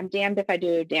say, I'm damned if I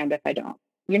do, damned if I don't.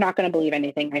 You're not going to believe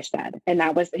anything I said. And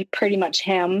that was pretty much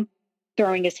him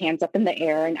throwing his hands up in the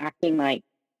air and acting like,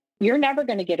 you're never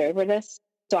going to get over this,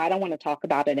 so I don't want to talk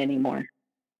about it anymore.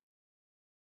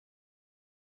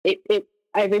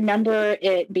 I remember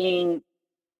it being,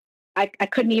 I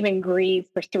couldn't even grieve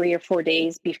for 3 or 4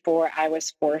 days before I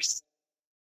was forced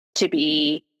to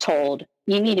be told,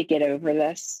 you need to get over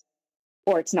this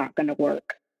or it's not going to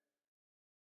work.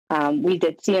 We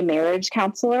did see a marriage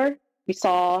counselor. We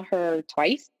saw her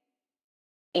twice.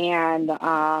 And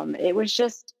it was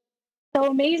just so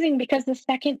amazing because the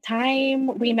second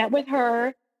time we met with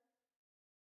her,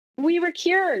 we were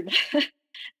cured.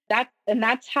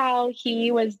 That's how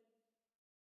he was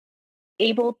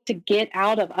able to get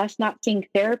out of us not seeing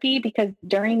therapy, because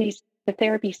during the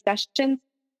therapy sessions,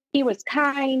 he was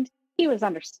kind, he was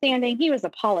understanding, he was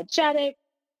apologetic.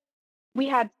 We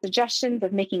had suggestions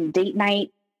of making date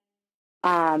night,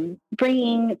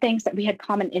 bringing things that we had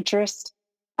common interest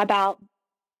about,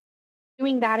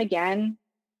 doing that again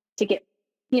to get,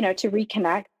 to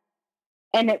reconnect.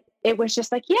 And it was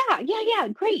just like, yeah,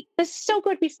 great. This is so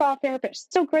good. We saw a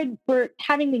therapist. So good. We're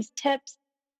having these tips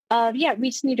of, we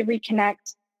just need to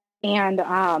reconnect.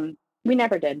 And we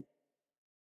never did.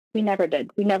 We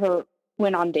never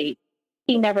went on dates.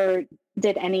 He never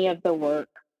did any of the work.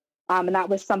 And that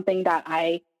was something that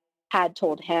I had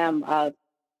told him of,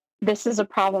 this is a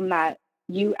problem that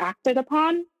you acted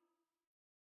upon.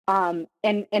 And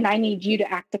I need you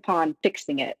to act upon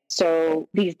fixing it. So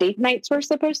these date nights we're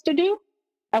supposed to do,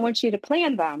 I want you to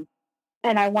plan them,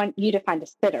 and I want you to find a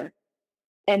sitter.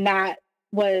 And that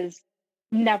was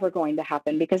never going to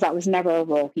happen because that was never a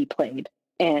role he played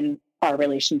in our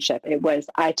relationship. It was,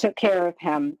 I took care of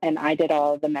him and I did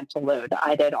all of the mental load.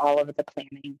 I did all of the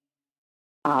planning.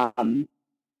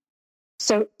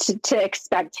 So to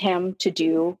expect him to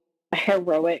do a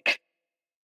heroic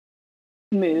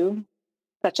move,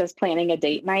 such as planning a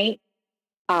date night,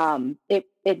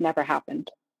 it never happened.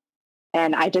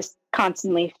 And I just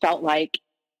constantly felt like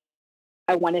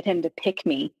I wanted him to pick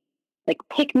me. Like,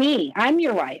 pick me. I'm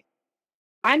your wife.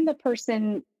 I'm the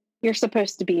person you're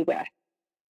supposed to be with.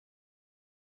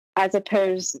 As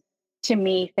opposed to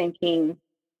me thinking,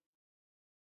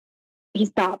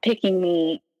 he's not picking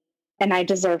me and I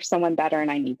deserve someone better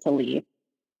and I need to leave.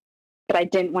 But I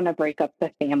didn't want to break up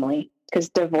the family because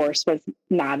divorce was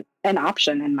not an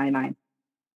option in my mind.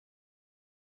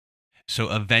 So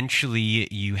eventually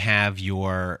you have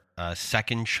your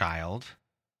second child,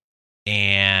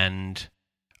 and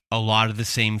a lot of the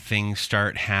same things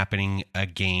start happening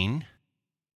again.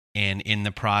 And in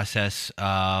the process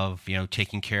of,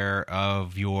 taking care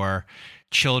of your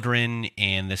children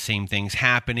and the same things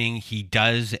happening, he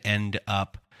does end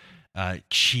up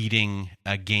cheating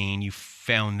again. You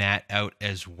found that out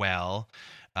as well.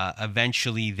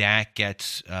 Eventually, that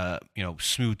gets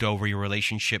smoothed over. Your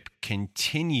relationship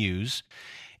continues,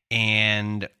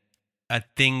 and a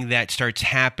thing that starts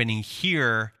happening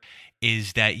here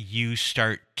is that you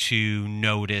start to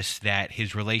notice that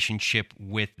his relationship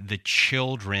with the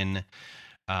children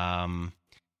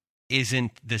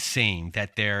isn't the same.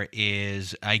 That there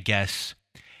is, I guess,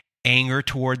 anger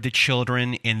toward the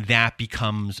children, and that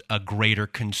becomes a greater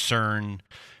concern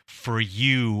for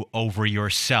you over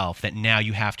yourself, that now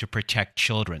you have to protect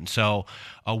children. So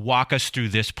walk us through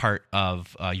this part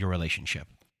of your relationship.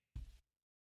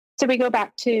 So we go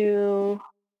back to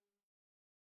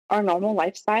our normal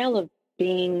lifestyle of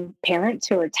being parents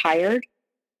who are tired,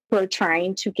 who are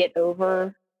trying to get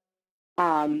over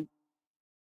an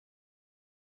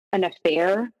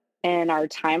affair in our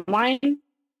timeline.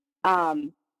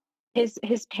 His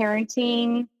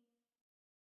parenting,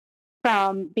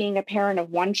 from being a parent of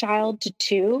one child to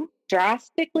two,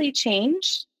 drastically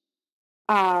changed.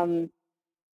 On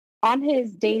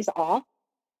his days off,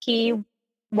 he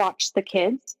watched the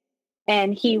kids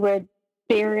and he would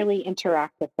barely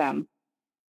interact with them.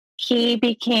 He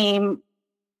became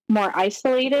more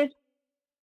isolated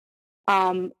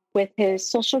with his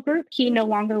social group. He no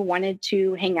longer wanted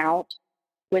to hang out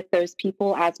with those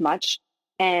people as much.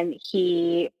 And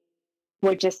he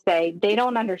would just say, they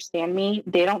don't understand me.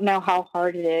 They don't know how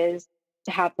hard it is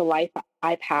to have the life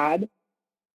I've had.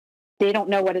 They don't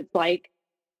know what it's like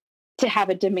to have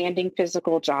a demanding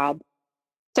physical job.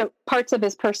 So parts of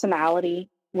his personality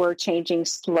were changing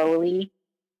slowly,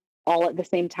 all at the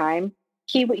same time.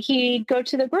 He'd go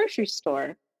to the grocery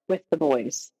store with the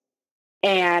boys,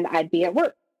 and I'd be at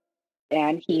work,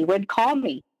 and he would call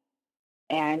me,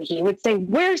 and he would say,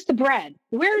 "Where's the bread?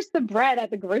 Where's the bread at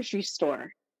the grocery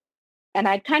store?" And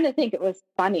I'd kind of think it was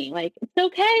funny. Like, it's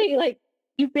okay. Like,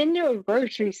 you've been to a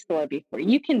grocery store before.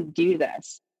 You can do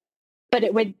this. But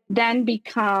it would then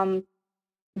become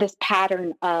this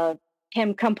pattern of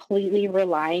him completely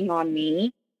relying on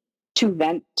me to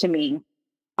vent to me,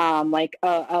 like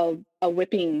a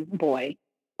whipping boy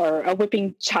or a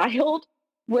whipping child,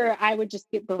 where I would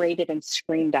just get berated and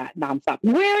screamed at nonstop.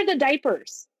 Where are the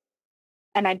diapers?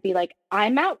 And I'd be like,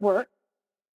 I'm at work.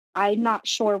 I'm not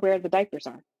sure where the diapers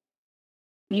are.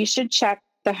 You should check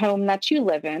the home that you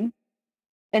live in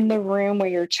and the room where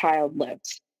your child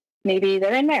lives. Maybe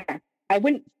they're in there. I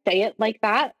wouldn't say it like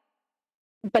that,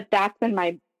 but that's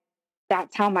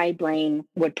how my brain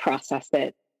would process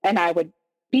it. And I would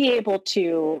be able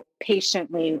to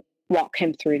patiently walk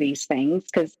him through these things,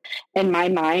 because in my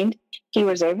mind, he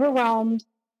was overwhelmed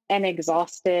and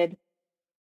exhausted.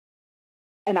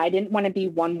 And I didn't want to be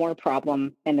one more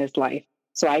problem in his life.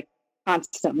 So I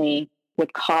constantly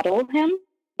would coddle him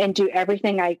and do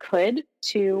everything I could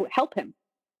to help him.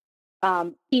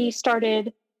 He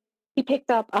picked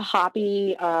up a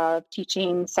hobby of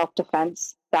teaching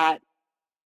self-defense that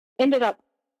ended up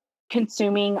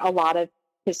consuming a lot of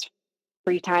his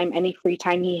free time. Any free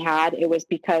time he had, it was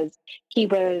because he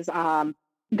was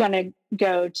going to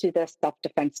go to the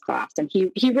self-defense class. And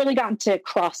he really got into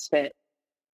CrossFit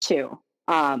too.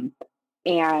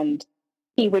 And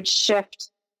he would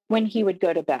shift when he would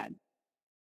go to bed.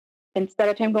 Instead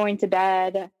of him going to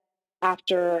bed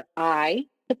after I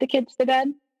put the kids to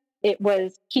bed, it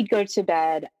was he'd go to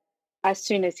bed as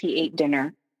soon as he ate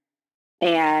dinner,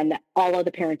 and all of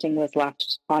the parenting was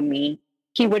left on me.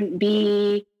 He wouldn't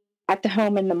be at the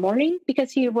home in the morning because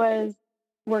he was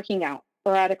working out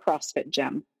or at a CrossFit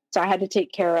gym. So I had to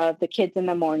take care of the kids in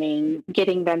the morning,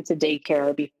 getting them to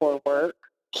daycare before work.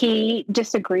 He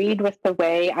disagreed with the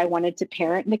way I wanted to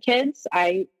parent the kids.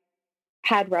 I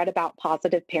had read about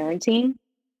positive parenting,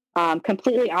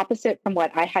 completely opposite from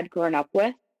what I had grown up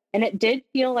with. And it did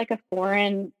feel like a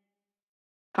foreign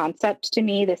concept to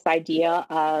me, this idea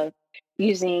of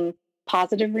using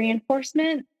positive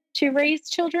reinforcement to raise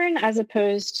children as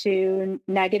opposed to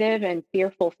negative and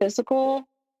fearful physical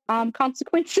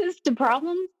consequences to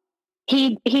problems.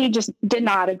 He just did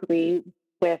not agree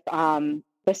with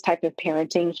this type of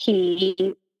parenting.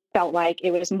 He felt like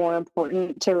it was more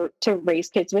important to raise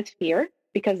kids with fear,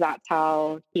 because that's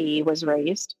how he was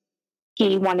raised.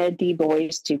 He wanted the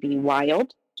boys to be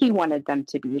wild. He wanted them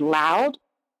to be loud.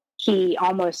 He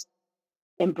almost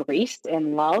embraced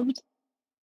and loved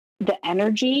the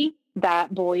energy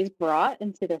that boys brought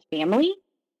into the family.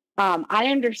 I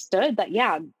understood that,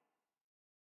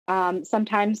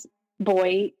 sometimes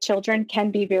boy children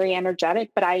can be very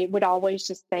energetic, but I would always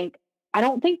just think, I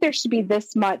don't think there should be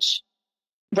this much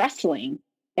wrestling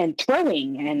and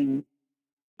throwing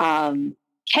and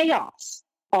chaos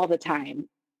all the time.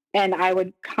 And I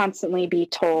would constantly be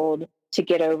told to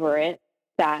get over it,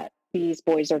 that these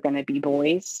boys are going to be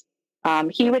boys.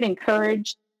 He would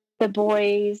encourage the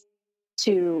boys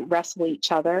to wrestle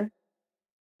each other.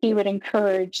 He would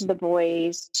encourage the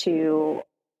boys to,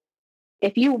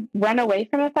 if you run away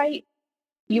from a fight,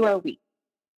 you are weak.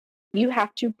 You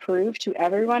have to prove to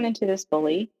everyone and to this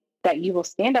bully that you will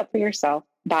stand up for yourself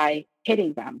by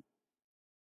hitting them.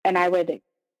 And I would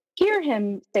hear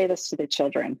him say this to the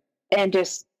children and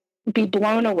just be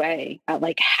blown away at,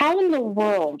 like, how in the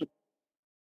world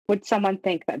would someone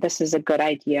think that this is a good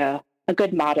idea, a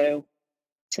good motto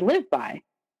to live by?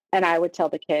 And I would tell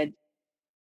the kids,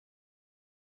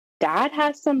 Dad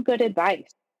has some good advice,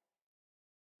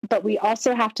 but we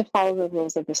also have to follow the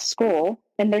rules of the school,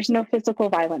 and there's no physical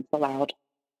violence allowed.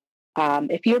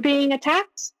 If you're being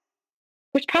attacked,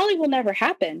 which probably will never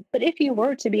happen, but if you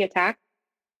were to be attacked,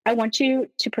 I want you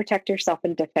to protect yourself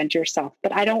and defend yourself,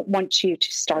 but I don't want you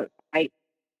to start a fight,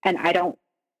 and I don't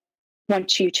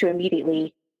want you to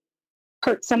immediately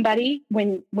hurt somebody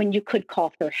when you could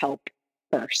call for help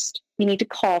first. You need to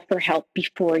call for help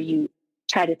before you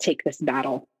try to take this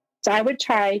battle. So I would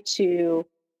try to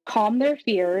calm their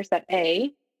fears that,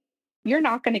 A, you're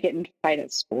not going to get into a fight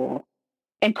at school,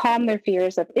 and calm their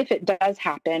fears of, if it does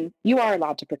happen, you are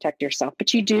allowed to protect yourself,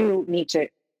 but you do need to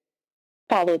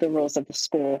follow the rules of the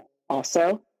school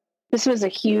also. This was a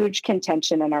huge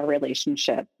contention in our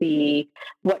relationship, the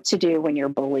what to do when you're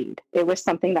bullied. It was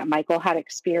something that Michael had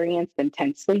experienced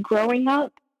intensely growing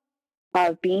up,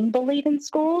 of being bullied in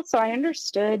school. So I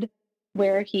understood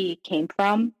where he came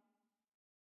from,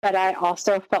 but I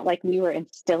also felt like we were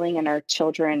instilling in our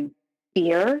children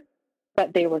fear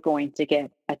that they were going to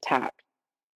get attacked.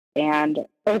 And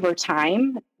over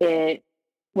time, it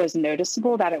was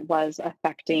noticeable that it was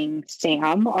affecting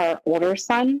Sam, our older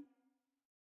son.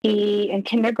 In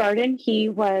kindergarten, he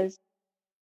was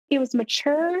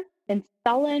mature and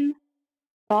sullen,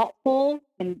 thoughtful,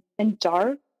 and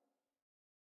dark.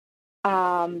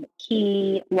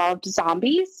 He loved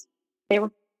zombies. They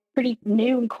were pretty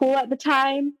new and cool at the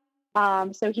time.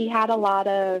 So he had a lot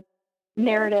of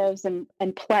narratives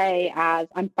and play as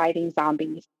I'm fighting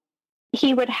zombies.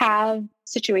 He would have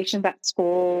situations at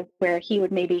school where he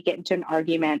would maybe get into an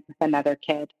argument with another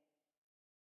kid.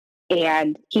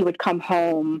 And he would come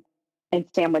home and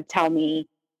Sam would tell me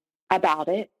about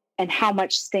it and how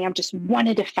much Sam just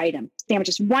wanted to fight him. Sam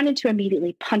just wanted to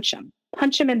immediately punch him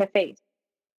in the face.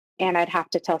 And I'd have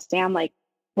to tell Sam, like,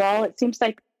 well, it seems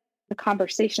like the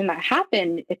conversation that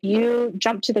happened, if you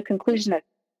jump to the conclusion of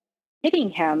hitting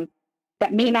him,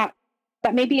 that may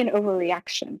be an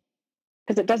overreaction,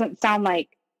 because it doesn't sound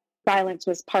like violence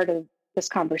was part of this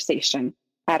conversation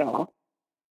at all.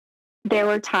 There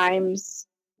were times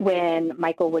when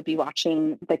Michael would be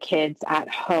watching the kids at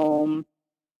home,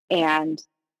 and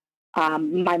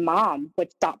my mom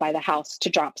would stop by the house to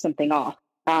drop something off.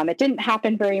 It didn't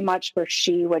happen very much where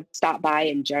she would stop by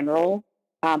in general,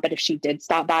 but if she did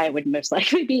stop by, it would most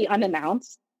likely be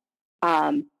unannounced.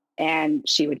 And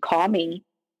she would call me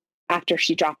after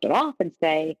she dropped it off and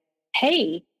say,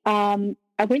 hey, I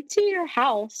went to your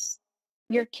house.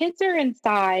 Your kids are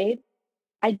inside.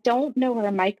 I don't know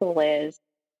where Michael is.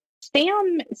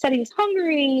 Sam said he's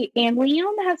hungry and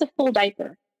Liam has a full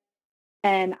diaper.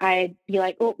 And I'd be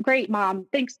like, oh, great, Mom.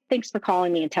 Thanks for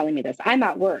calling me and telling me this. I'm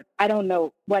at work. I don't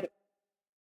know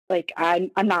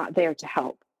I'm not there to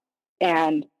help.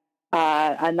 And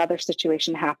another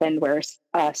situation happened where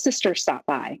a sister stopped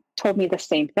by, told me the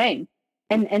same thing.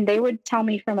 And they would tell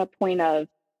me from a point of,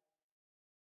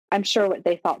 I'm sure what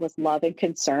they thought was love and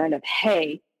concern of,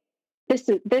 hey, this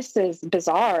is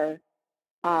bizarre.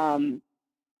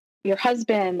 Your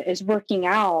husband is working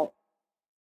out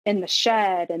in the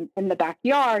shed and in the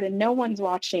backyard and no one's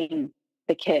watching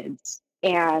the kids.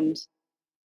 And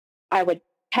I would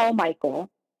tell Michael,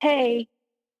 hey,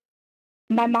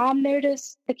 my mom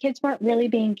noticed the kids weren't really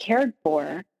being cared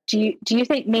for. Do you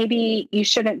think maybe you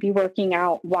shouldn't be working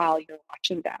out while you're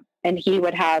watching them? And he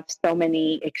would have so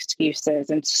many excuses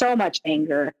and so much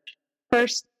anger.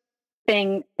 First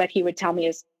thing that he would tell me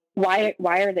is, why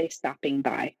are they stopping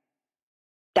by?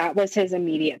 That was his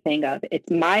immediate thing of, it's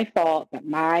my fault that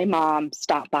my mom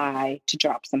stopped by to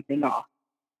drop something off.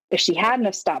 If she hadn't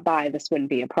have stopped by, this wouldn't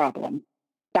be a problem.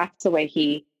 That's the way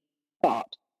he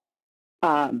thought.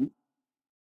 And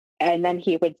then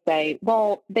he would say,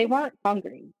 well, they weren't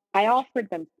hungry. I offered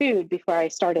them food before I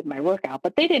started my workout,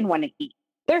 but they didn't want to eat.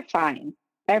 They're fine.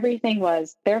 Everything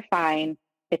was, they're fine.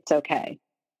 It's okay.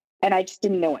 And I just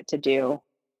didn't know what to do.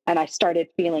 And I started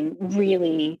feeling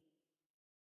really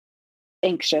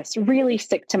anxious, really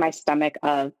sick to my stomach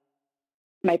of,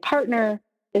 my partner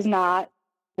is not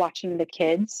watching the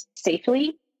kids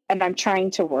safely, and I'm trying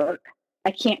to work.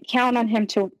 I can't count on him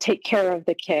to take care of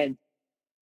the kids.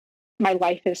 my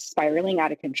life is spiraling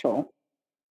out of control.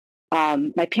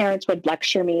 My parents would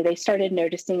lecture me. They started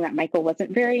noticing that Michael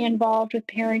wasn't very involved with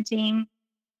parenting,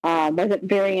 wasn't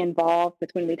very involved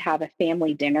with when we'd have a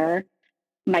family dinner.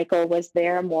 Michael was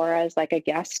there more as like a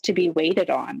guest to be waited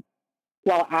on,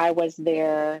 while I was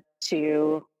there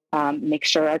to make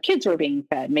sure our kids were being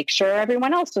fed, make sure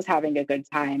everyone else was having a good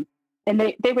time. And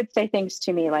they would say things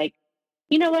to me like,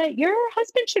 you know what, your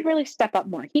husband should really step up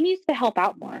more. He needs to help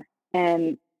out more.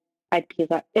 And I'd be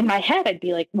like, in my head, I'd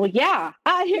be like, well, yeah,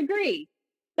 I agree.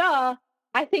 Duh,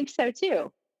 I think so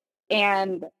too.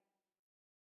 And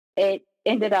it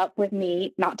ended up with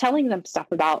me not telling them stuff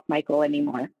about Michael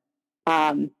anymore,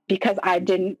 because I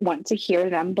didn't want to hear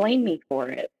them blame me for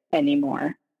it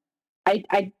anymore.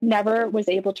 I never was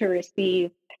able to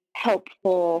receive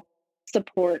helpful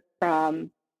support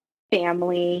from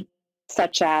family,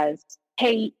 such as,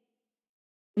 hey,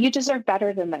 you deserve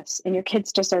better than this, and your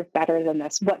kids deserve better than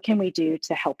this. What can we do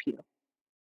to help you?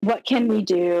 What can we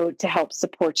do to help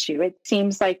support you? It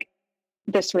seems like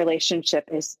this relationship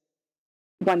is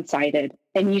one-sided,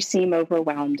 and you seem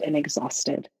overwhelmed and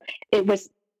exhausted. It was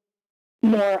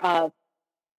more of,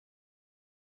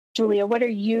 Julia, what are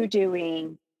you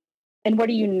doing, and what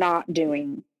are you not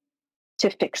doing to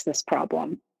fix this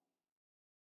problem?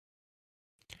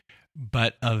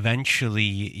 But eventually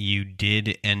you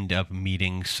did end up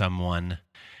meeting someone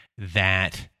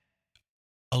that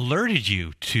alerted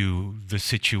you to the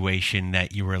situation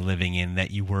that you were living in,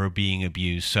 that you were being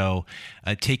abused. So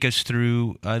take us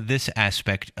through this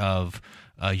aspect of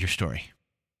your story.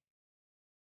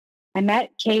 I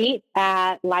met Kate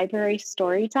at library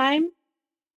story time,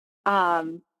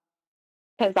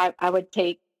 because I would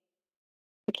take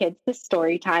the kids to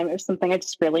story time. It was something I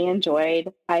just really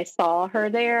enjoyed. I saw her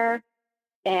there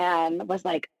and was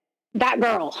like, that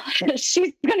girl,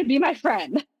 she's going to be my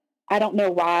friend. I don't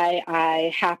know why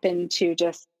I happened to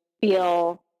just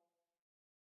feel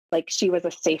like she was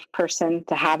a safe person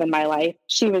to have in my life.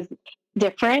 She was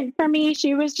different for me.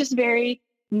 She was just very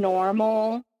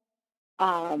normal.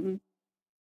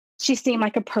 She seemed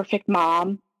like a perfect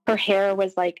mom. Her hair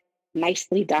was like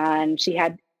nicely done. She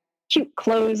had cute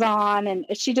clothes on, and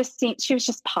she was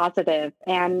just positive.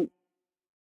 And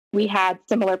we had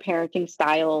similar parenting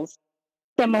styles,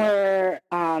 similar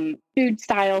food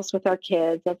styles with our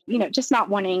kids, of, just not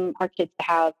wanting our kids to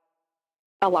have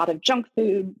a lot of junk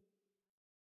food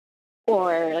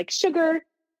or like sugar.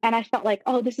 And I felt like,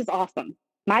 oh, this is awesome.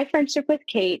 My friendship with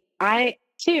Kate, I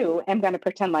too am going to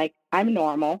pretend like I'm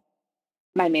normal.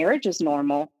 My marriage is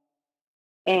normal.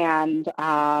 And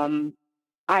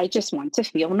I just want to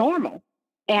feel normal.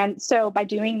 And so by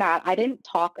doing that, I didn't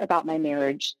talk about my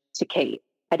marriage to Kate.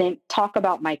 I didn't talk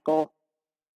about Michael.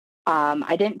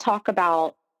 I didn't talk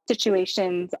about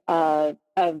situations of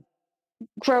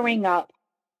growing up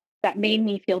that made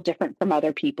me feel different from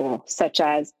other people, such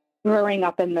as growing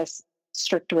up in this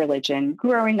strict religion,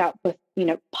 growing up with,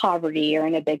 poverty or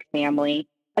in a big family.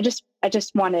 I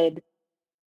just wanted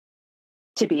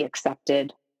to be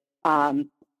accepted.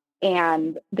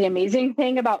 And the amazing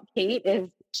thing about Kate is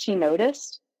she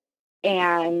noticed,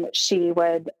 and she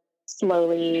would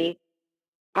slowly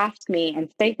ask me and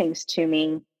say things to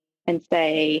me and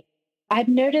say, I've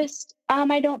noticed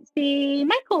I don't see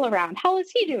Michael around. How is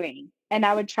he doing? And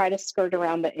I would try to skirt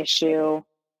around the issue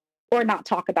or not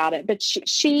talk about it. But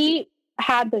she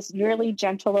had this really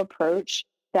gentle approach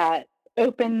that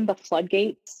opened the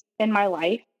floodgates in my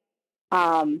life.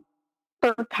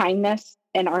 Her kindness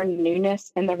and our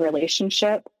newness in the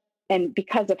relationship, and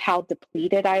because of how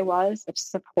depleted I was of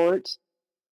support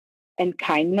and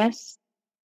kindness,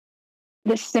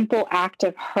 this simple act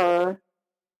of her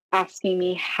asking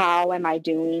me, how am I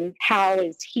doing? How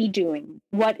is he doing?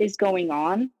 What is going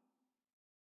on?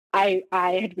 I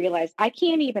had realized I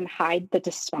can't even hide the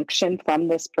dysfunction from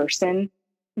this person.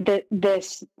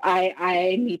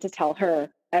 I need to tell her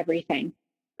everything.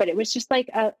 But it was just like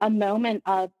a moment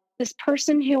of this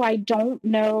person who I don't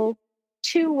know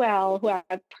too well, who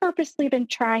I've purposely been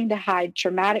trying to hide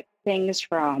traumatic things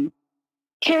from,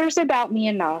 cares about me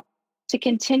enough to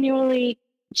continually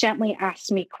gently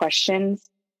ask me questions,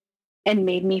 and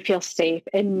made me feel safe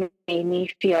and made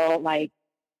me feel like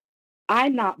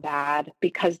I'm not bad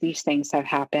because these things have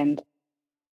happened,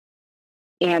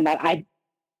 and that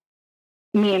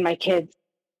me and my kids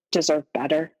deserve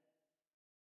better.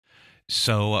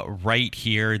 So right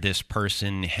here, this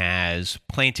person has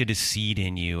planted a seed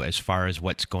in you as far as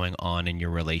what's going on in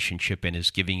your relationship and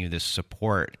is giving you this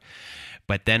support.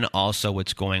 But then also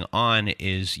what's going on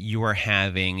is you are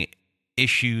having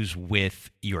issues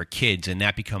with your kids, and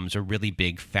that becomes a really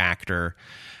big factor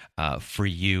for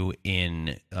you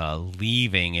in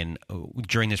leaving and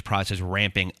during this process,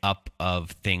 ramping up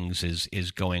of things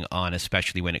is going on,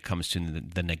 especially when it comes to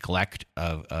the neglect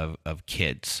of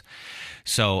kids.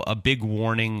 So a big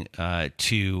warning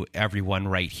to everyone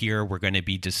right here. We're going to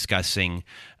be discussing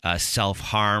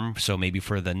self-harm. So maybe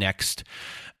for the next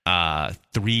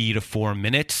 3 to 4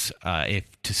 minutes, if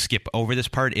to skip over this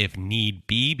part if need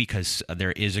be, because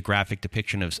there is a graphic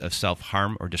depiction of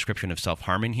self-harm or description of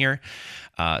self-harm in here.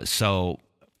 So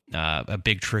a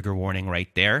big trigger warning right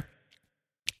there.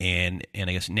 And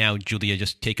I guess now, Julia,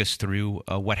 just take us through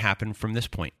what happened from this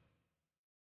point.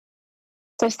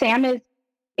 So Sam is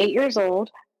 8 years old.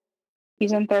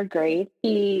 He's in 3rd grade.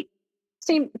 He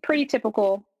seemed a pretty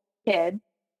typical kid,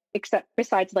 except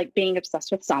besides like being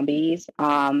obsessed with zombies,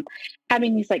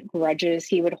 having these like grudges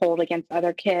he would hold against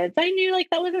other kids. I knew like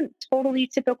that wasn't totally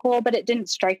typical, but it didn't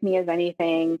strike me as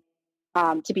anything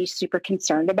to be super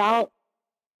concerned about.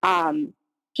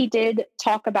 He did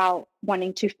talk about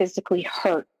wanting to physically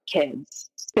hurt kids,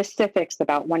 specifics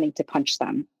about wanting to punch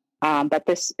them. But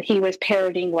he was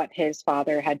parroting what his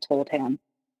father had told him.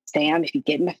 Sam, if you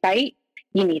get in a fight,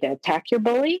 you need to attack your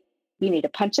bully. You need to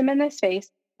punch him in his face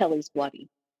till he's bloody.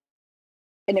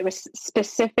 And it was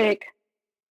specific,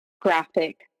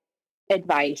 graphic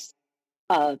advice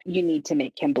of you need to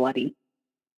make him bloody.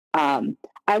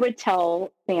 I would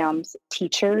tell Sam's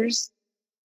teachers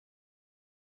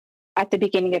at the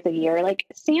beginning of the year, like,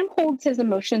 Sam holds his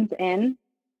emotions in,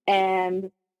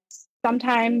 and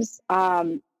sometimes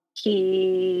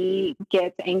he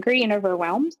gets angry and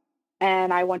overwhelmed.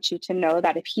 And I want you to know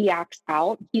that if he acts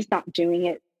out, he's not doing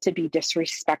it to be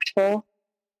disrespectful.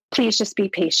 Please just be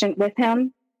patient with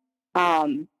him,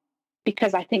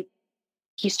 because I think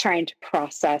he's trying to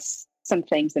process some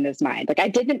things in his mind. Like, I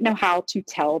didn't know how to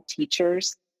tell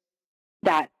teachers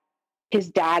that his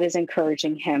dad is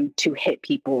encouraging him to hit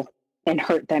people and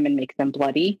hurt them and make them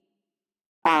bloody,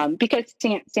 because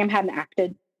Sam hadn't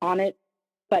acted on it.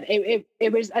 But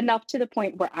it was enough to the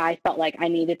point where I felt like I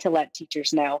needed to let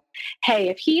teachers know, hey,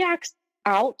 if he acts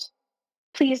out,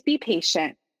 please be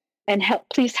patient and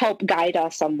please help guide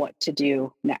us on what to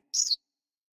do next.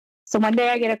 So one day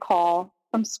I get a call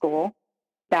from school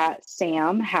that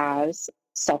Sam has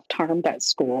self-harmed at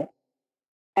school.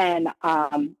 And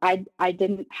I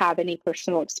didn't have any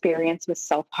personal experience with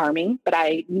self-harming, but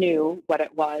I knew what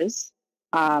it was.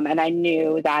 And I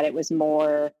knew that it was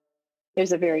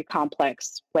a very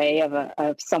complex way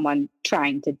of someone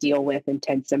trying to deal with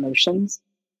intense emotions.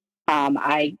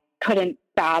 I couldn't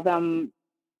fathom,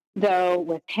 though,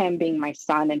 with him being my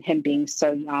son and him being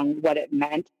so young, what it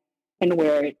meant and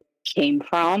where it came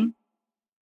from.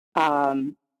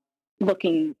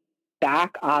 Looking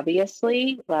back,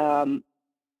 obviously,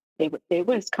 it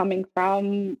was coming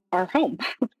from our home.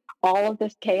 All of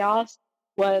this chaos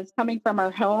was coming from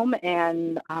our home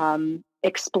and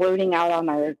exploding out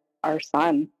on our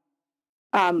son.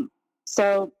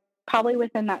 So probably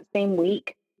within that same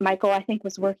week, Michael, I think,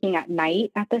 was working at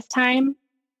night at this time.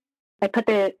 I put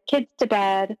the kids to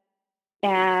bed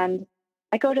and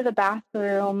I go to the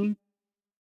bathroom,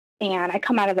 and I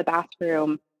come out of the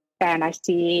bathroom and I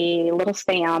see little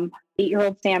Sam,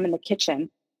 8-year-old Sam, in the kitchen.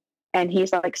 And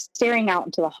he's like staring out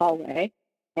into the hallway,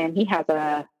 and he's at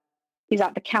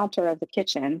the counter of the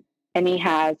kitchen, and he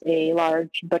has a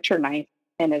large butcher knife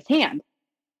in his hand.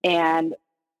 And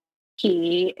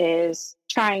he is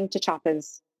trying to chop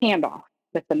his hand off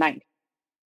with the knife.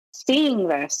 Seeing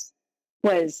this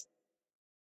was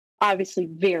obviously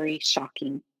very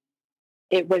shocking.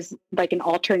 It was like an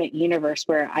alternate universe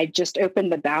where I just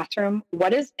opened the bathroom.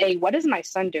 What is my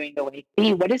son doing awake?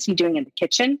 B, what is he doing in the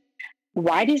kitchen?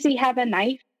 Why does he have a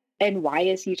knife? And why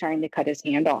is he trying to cut his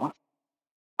hand off?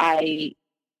 I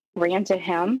ran to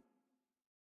him,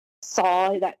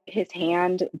 saw that his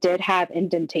hand did have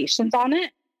indentations on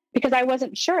it, because I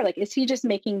wasn't sure, like, is he just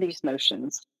making these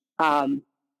motions?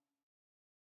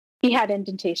 He had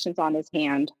indentations on his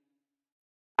hand.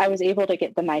 I was able to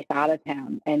get the knife out of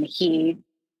him, and he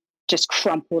just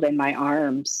crumpled in my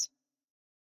arms.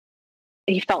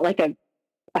 He felt like a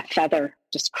feather,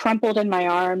 just crumpled in my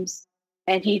arms,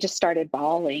 and he just started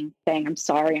bawling, saying, I'm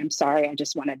sorry, I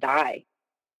just want to die.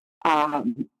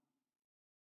 I'm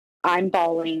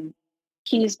bawling.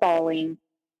 He's bawling.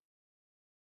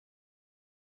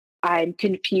 I'm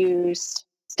confused.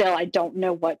 Still, I don't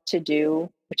know what to do,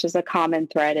 which is a common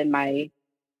thread in my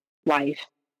life.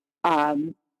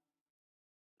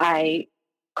 I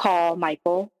call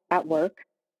Michael at work,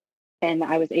 and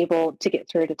I was able to get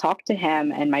through to talk to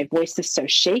him, and my voice is so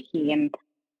shaky. And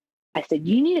I said,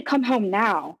 you need to come home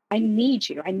now. I need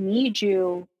you. I need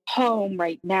you home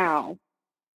right now.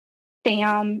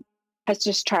 Sam has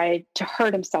just tried to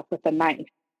hurt himself with a knife.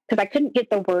 Because I couldn't get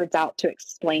the words out to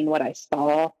explain what I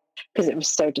saw because it was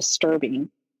so disturbing.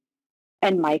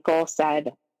 And Michael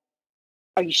said,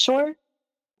 "Are you sure?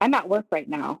 I'm at work right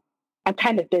now. I'm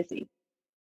kind of busy."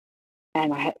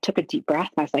 And I took a deep breath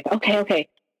and I was like, okay,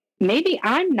 maybe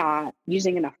I'm not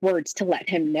using enough words to let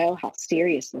him know how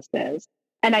serious this is.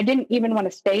 And I didn't even want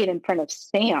to say it in front of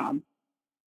Sam.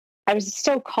 I was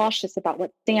so cautious about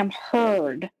what Sam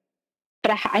heard.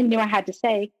 But I knew I had to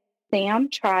say, Sam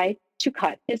tried to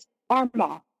cut his arm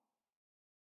off.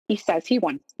 He says he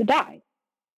wants to die.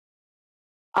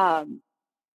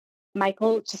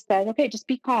 Michael just said, okay, just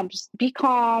be calm. Just be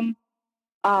calm.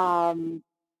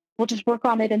 We'll just work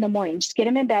on it in the morning. Just get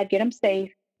him in bed, get him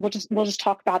safe. We'll just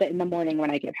talk about it in the morning when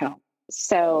I get home.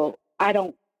 So I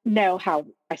don't know how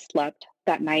I slept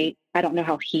that night. I don't know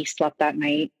how he slept that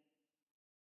night,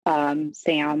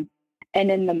 Sam.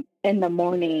 And in the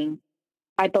morning,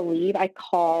 I believe I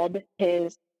called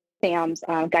Sam's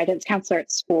guidance counselor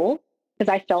at school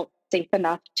because I felt safe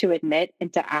enough to admit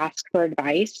and to ask for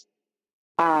advice.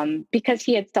 Because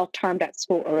he had self-harmed at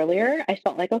school earlier, I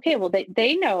felt like, okay, well,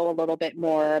 they know a little bit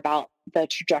more about the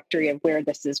trajectory of where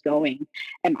this is going.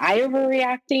 Am I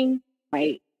overreacting?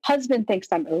 My husband thinks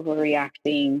I'm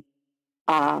overreacting.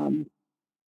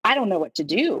 I don't know what to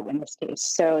do in this case.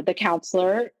 So the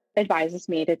counselor advises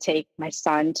me to take my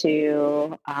son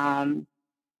to an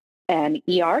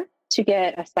ER to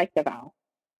get a psych eval.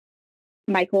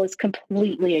 Michael is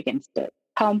completely against it.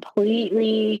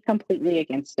 Completely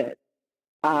against it.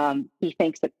 He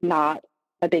thinks it's not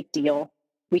a big deal.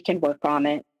 We can work on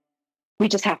it. We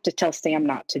just have to tell Sam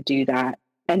not to do that.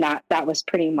 And that was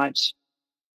pretty much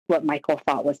what Michael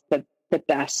thought was the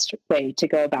best way to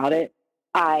go about it.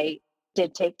 I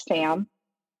did take Sam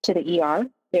to the ER.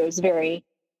 It was very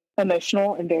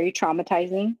emotional and very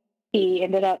traumatizing. He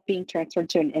ended up being transferred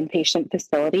to an inpatient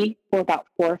facility for about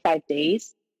 4 or 5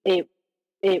 days. It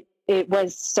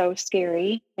was so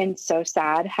scary and so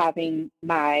sad having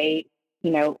my,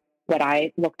 what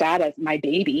I looked at as my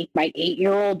baby, my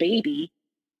 8-year-old baby,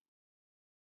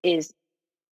 is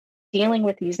dealing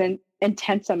with these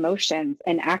intense emotions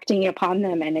and acting upon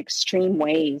them in extreme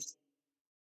ways.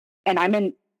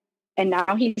 And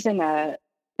now he's in a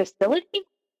facility.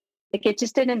 Like, it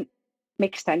just didn't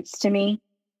make sense to me.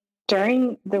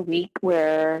 During the week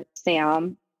where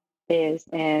Sam is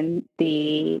in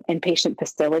the inpatient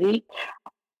facility,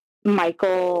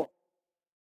 Michael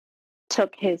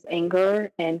took his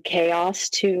anger and chaos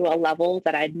to a level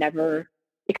that I'd never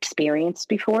experienced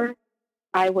before.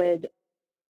 I would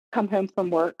come home from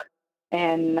work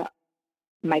and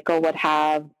Michael would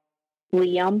have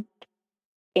Liam,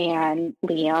 and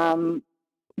Liam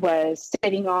was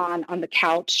sitting on the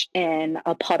couch in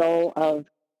a puddle of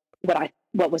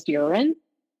what was urine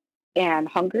and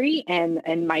hungry,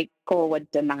 and Michael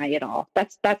would deny it all.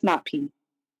 That's not Pete.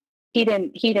 He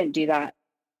didn't do that.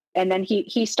 And then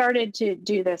he started to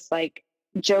do this like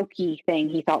jokey thing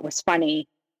he thought was funny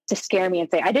to scare me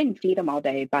and say, I didn't feed him all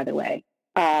day, by the way.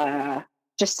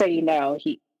 Just so you know,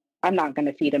 I'm not going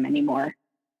to feed him anymore.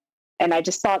 And I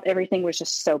just thought everything was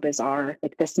just so bizarre.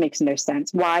 Like, this makes no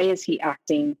sense. Why is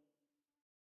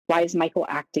Michael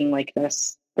acting like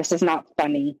this? This is not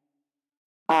funny.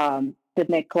 The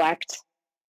neglect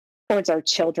towards our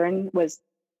children was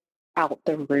out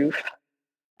the roof.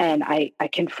 And I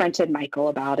confronted Michael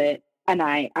about it. And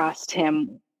I asked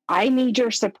him, I need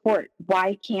your support.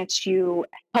 Why can't you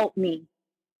help me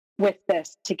with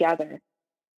this together?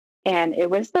 And it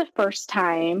was the first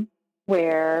time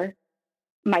where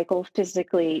Michael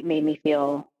physically made me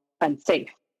feel unsafe.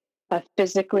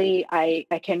 Physically, I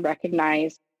can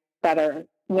recognize that are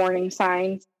warning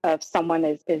signs of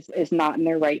someone is not in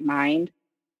their right mind.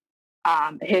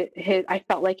 I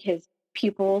felt like his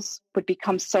pupils would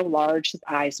become so large, his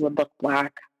eyes would look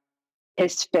black,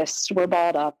 his fists were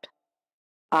balled up,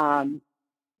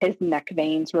 his neck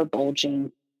veins were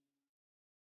bulging,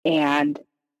 and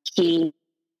he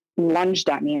lunged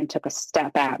at me and took a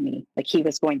step at me like he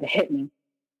was going to hit me.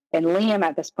 And Liam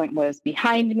at this point was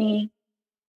behind me,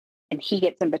 and he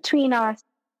gets in between us,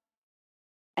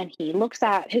 and he looks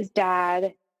at his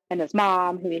dad and his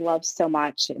mom, who he loves so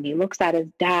much, and he looks at his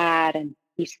dad and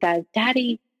he says,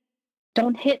 Daddy,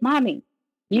 don't hit mommy.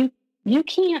 You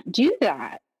can't do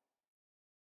that.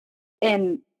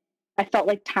 And I felt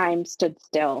like time stood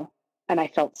still, and I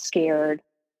felt scared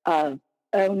of,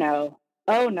 oh no,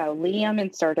 Liam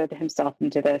inserted himself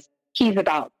into this. He's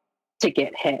about to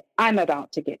get hit. I'm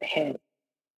about to get hit.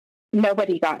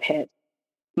 Nobody got hit.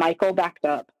 Michael backed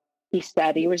up. He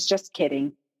said he was just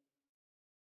kidding.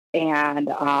 And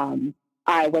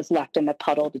I was left in the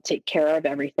puddle to take care of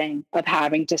everything, of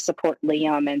having to support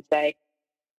Liam and say,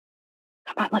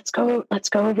 come on, let's go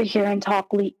over here and talk.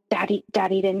 Daddy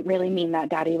didn't really mean that.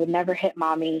 Daddy would never hit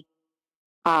mommy.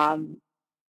 I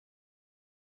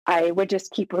would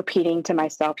just keep repeating to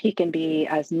myself, he can be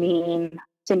as mean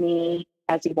to me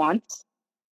as he wants.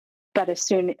 But as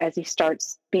soon as he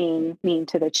starts being mean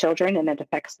to the children and it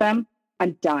affects them,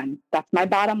 I'm done. That's my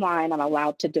bottom line. I'm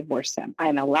allowed to divorce him.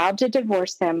 I'm allowed to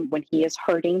divorce him when he is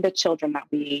hurting the children that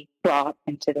we brought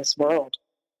into this world.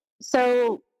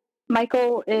 So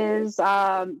Michael is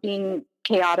being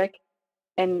chaotic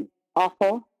and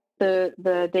awful.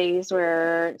 The days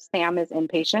where Sam is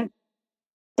inpatient,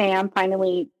 Sam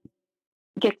finally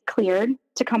gets cleared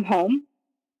to come home.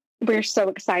 We're so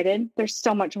excited. There's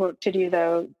so much work to do,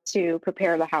 though, to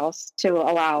prepare the house to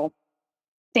allow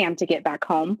Sam to get back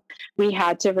home. We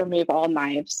had to remove all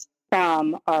knives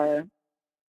from our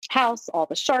house, all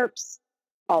the sharps,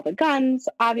 all the guns,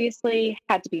 obviously,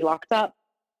 had to be locked up.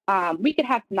 We could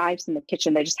have knives in the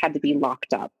kitchen. They just had to be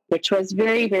locked up, which was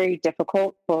very, very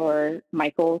difficult for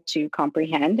Michael to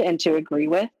comprehend and to agree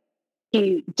with.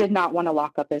 He did not want to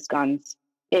lock up his guns.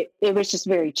 It was just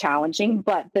very challenging,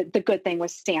 but the good thing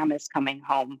was Sam is coming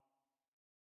home.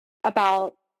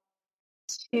 About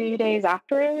 2 days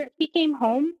after he came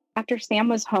home, after Sam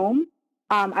was home,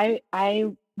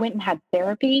 I went and had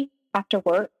therapy after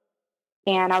work,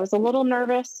 and I was a little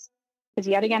nervous because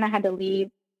yet again I had to leave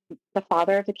the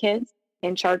father of the kids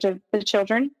in charge of the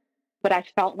children. But I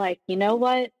felt like, you know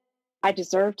what? I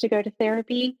deserve to go to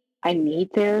therapy. I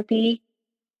need therapy.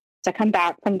 So I come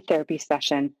back from the therapy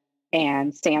session,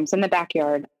 and Sam's in the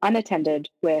backyard unattended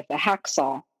with a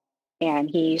hacksaw, and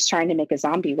he's trying to make a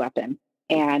zombie weapon.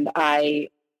 And that's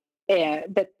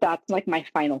like my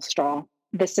final straw.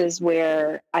 This is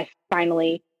where I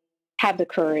finally have the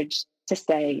courage to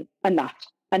say enough.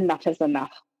 Enough is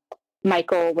enough.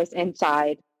 Michael was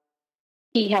inside.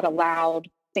 He had allowed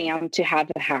Sam to have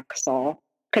the hacksaw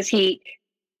because he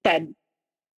said,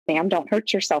 Sam, don't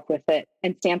hurt yourself with it.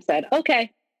 And Sam said,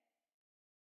 okay.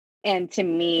 And to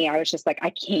me, I was just like,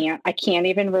 I can't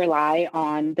even rely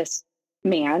on this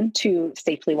man to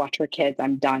safely watch our kids.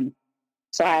 I'm done.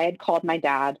 So I had called my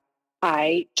dad.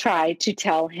 I tried to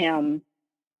tell him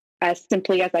as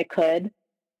simply as I could,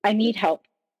 I need help.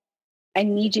 I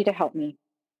need you to help me.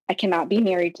 I cannot be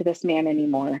married to this man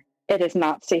anymore. It is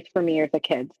not safe for me or the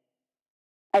kids.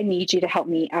 I need you to help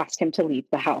me ask him to leave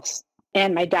the house.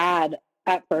 And my dad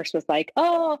at first was like,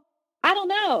 oh, I don't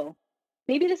know.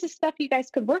 Maybe this is stuff you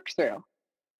guys could work through.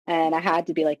 And I had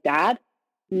to be like, Dad,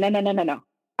 no.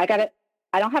 I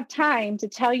don't have time to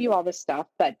tell you all this stuff,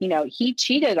 but he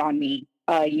cheated on me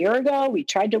a year ago. We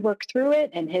tried to work through it,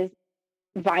 and his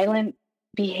violent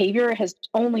behavior has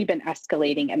only been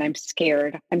escalating, and I'm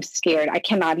scared. I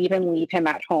cannot even leave him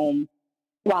at home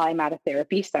while I'm at a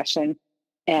therapy session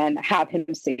and have him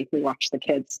safely watch the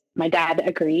kids. My dad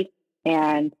agreed,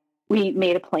 and we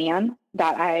made a plan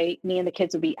that me and the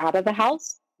kids would be out of the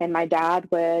house, and my dad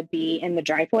would be in the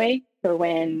driveway for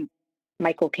when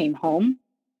Michael came home,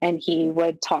 and he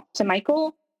would talk to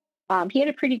Michael. He had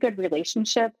a pretty good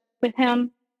relationship with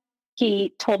him.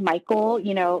 He told Michael,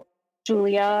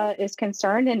 Julia is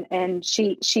concerned, and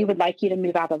she would like you to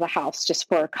move out of the house just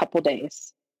for a couple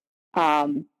days.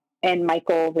 And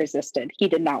Michael resisted. He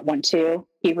did not want to.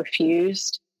 He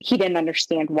refused. He didn't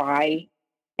understand why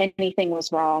anything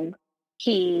was wrong.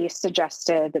 He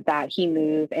suggested that he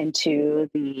move into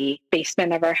the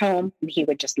basement of our home, and he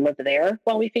would just live there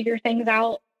while we figure things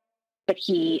out. But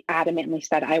he adamantly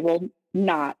said, I will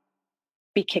not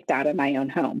be kicked out of my own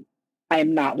home. I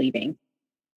am not leaving.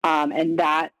 And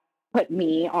that put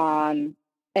me on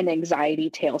an anxiety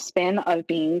tailspin of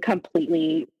being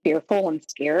completely fearful and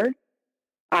scared.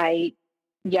 I,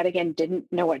 yet again,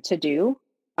 didn't know what to do.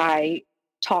 I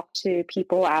talked to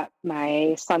people at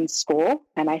my son's school,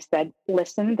 and I said,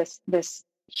 listen, this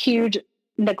huge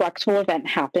neglectful event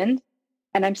happened,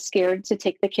 and I'm scared to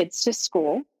take the kids to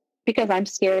school because I'm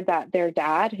scared that their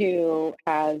dad, who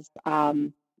has,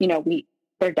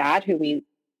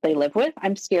 they live with,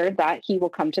 I'm scared that he will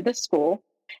come to the school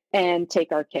and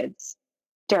take our kids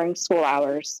during school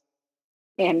hours.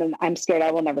 And I'm scared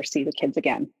I will never see the kids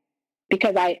again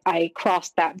because I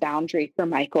crossed that boundary for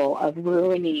Michael of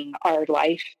ruining our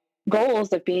life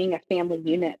goals of being a family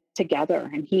unit together.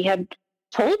 And he had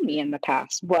told me in the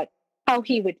past how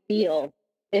he would feel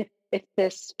if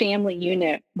this family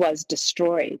unit was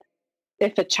destroyed.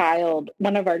 If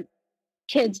one of our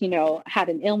kids, had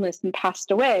an illness and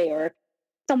passed away, or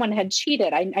someone had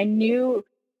cheated, I knew,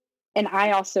 and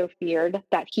I also feared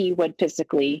that he would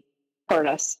physically hurt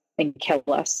us and kill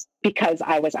us because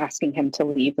I was asking him to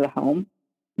leave the home.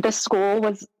 The school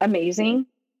was amazing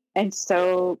and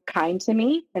so kind to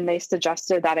me, and they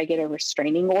suggested that I get a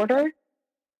restraining order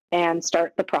and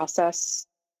start the process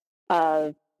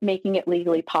of making it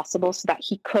legally possible so that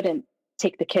he couldn't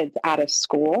take the kids out of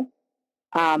school.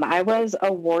 I was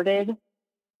awarded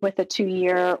with a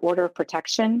 2-year order of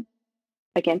protection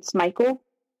against Michael.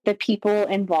 The people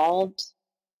involved,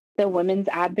 the women's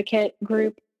advocate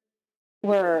group,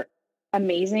 were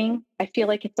amazing. I feel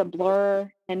like it's a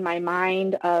blur in my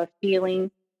mind of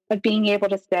being able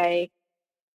to say,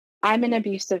 I'm in an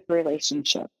abusive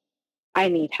relationship. I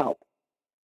need help.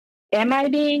 Am I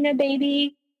being a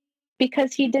baby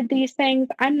because he did these things?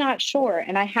 I'm not sure.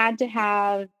 And I had to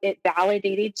have it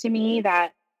validated to me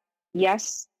that,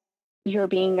 yes, you're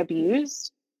being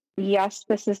abused. Yes,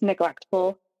 this is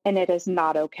neglectful, and it is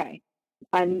not okay.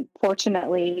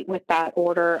 Unfortunately, with that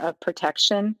order of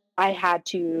protection, I had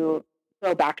to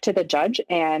go back to the judge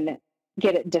and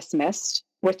get it dismissed,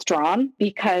 withdrawn,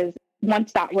 because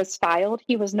once that was filed,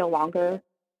 he was no longer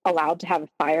allowed to have a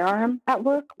firearm at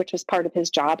work, which was part of his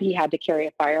job. He had to carry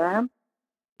a firearm.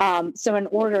 So in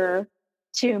order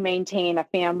to maintain a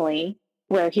family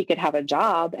where he could have a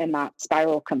job and not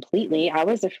spiral completely, I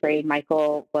was afraid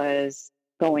Michael was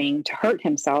going to hurt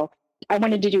himself. I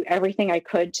wanted to do everything I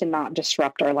could to not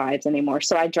disrupt our lives anymore.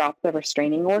 So I dropped the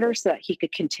restraining order so that he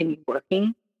could continue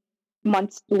working.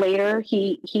 Months later,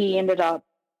 he ended up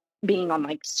being on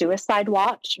like suicide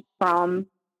watch from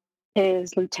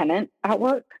his lieutenant at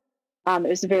work. It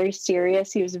was very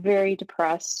serious. He was very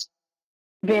depressed,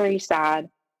 very sad.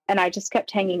 And I just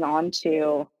kept hanging on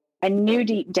to, I knew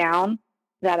deep down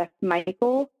that if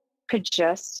Michael could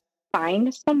just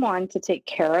find someone to take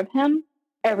care of him,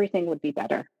 everything would be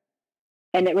better.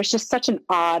 And it was just such an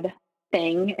odd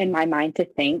thing in my mind to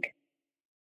think,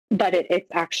 but it's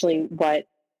actually what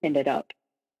ended up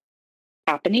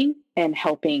happening and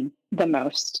helping the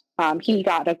most. He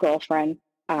got a girlfriend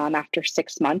after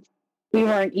 6 months. We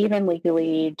weren't even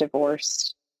legally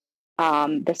divorced.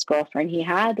 This girlfriend he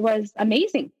had was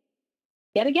amazing.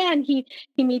 Yet again, he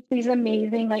meets these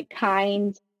amazing, like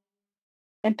kind,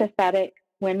 empathetic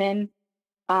women.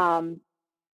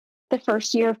 The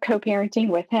first year of co-parenting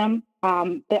with him,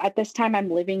 at this time I'm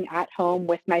living at home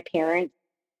with my parents.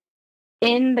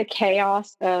 In the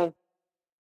chaos of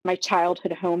my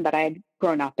childhood home that I had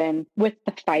grown up in, with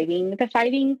the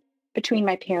fighting between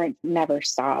my parents never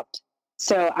stopped.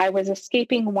 So I was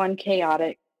escaping one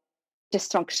chaotic,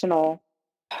 dysfunctional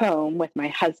home with my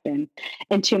husband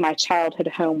into my childhood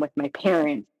home with my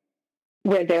parents,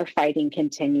 where their fighting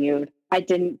continued. I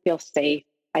didn't feel safe.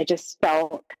 I just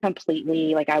felt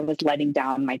completely like I was letting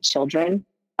down my children.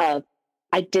 I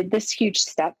did this huge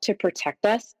step to protect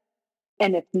us,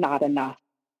 and it's not enough.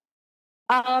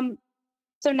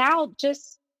 So now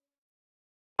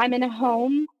I'm in a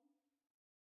home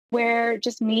where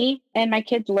just me and my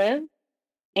kids live,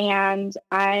 and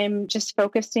I'm just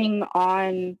focusing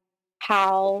on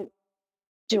how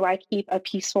do I keep a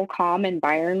peaceful, calm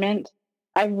environment.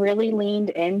 I really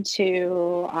leaned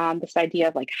into this idea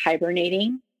of like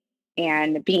hibernating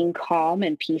and being calm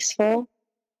and peaceful.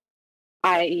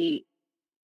 I'm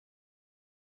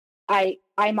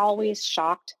always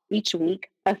shocked each week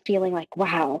of feeling like,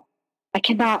 wow, I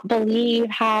cannot believe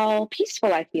how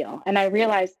peaceful I feel. And I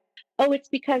realized, oh, it's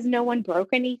because no one broke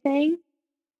anything.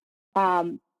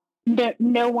 No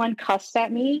one cussed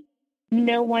at me.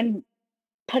 No one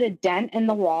put a dent in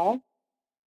the wall.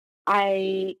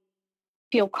 I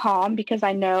feel calm because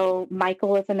I know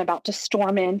Michael isn't about to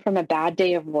storm in from a bad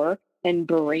day of work and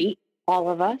berate all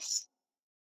of us.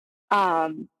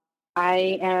 I'm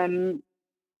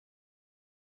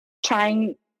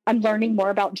learning more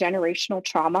about generational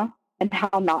trauma and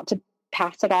how not to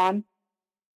pass it on.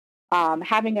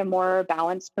 Having a more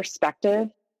balanced perspective.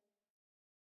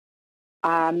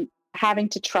 Having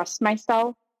to trust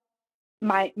myself.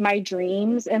 My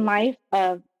dreams in life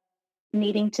of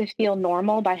needing to feel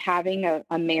normal by having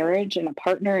a marriage and a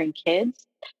partner and kids,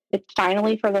 it's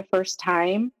finally for the first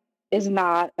time is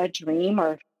not a dream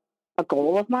or a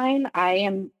goal of mine. I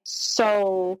am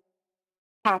so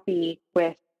happy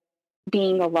with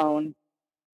being alone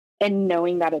and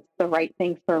knowing that it's the right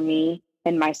thing for me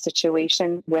in my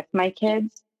situation with my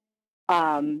kids.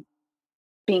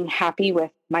 Being happy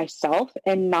with myself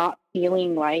and not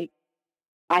feeling like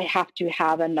I have to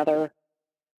have another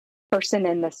person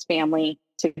in this family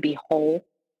to be whole,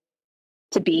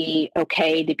 to be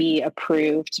okay, to be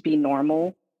approved, to be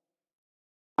normal.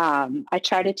 I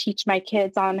try to teach my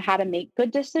kids on how to make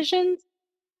good decisions.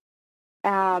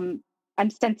 I'm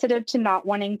sensitive to not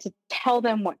wanting to tell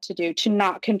them what to do, to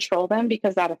not control them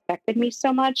because that affected me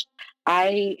so much.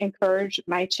 I encourage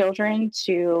my children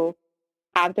to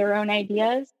have their own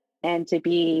ideas and to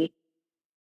be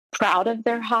proud of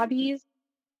their hobbies.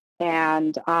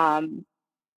 And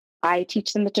I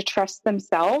teach them to trust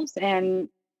themselves. And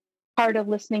part of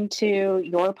listening to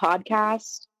your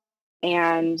podcast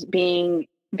and being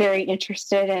very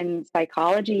interested in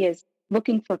psychology is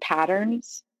looking for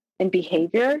patterns in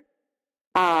behavior.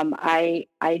 I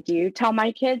do tell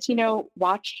my kids,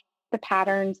 watch the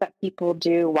patterns that people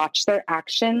do, watch their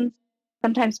actions.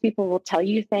 Sometimes people will tell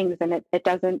you things and it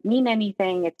doesn't mean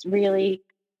anything. It's really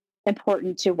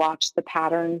important to watch the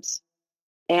patterns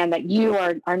and that you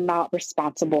are not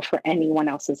responsible for anyone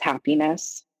else's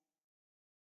happiness.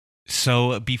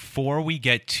 So before we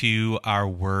get to our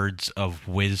words of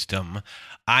wisdom,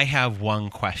 I have one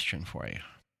question for you.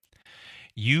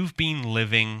 You've been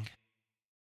living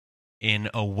in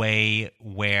a way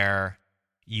where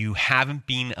you haven't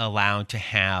been allowed to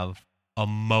have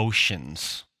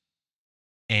emotions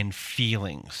and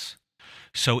feelings.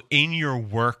 So in your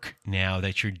work now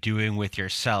that you're doing with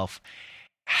yourself,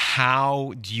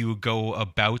 how do you go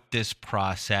about this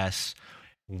process?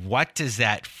 What does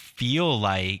that feel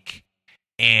like?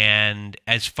 And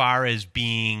as far as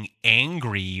being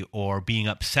angry or being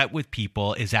upset with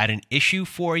people, is that an issue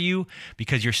for you?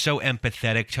 Because you're so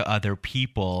empathetic to other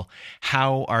people.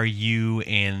 How are you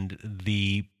and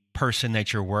the person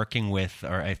that you're working with,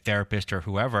 or a therapist or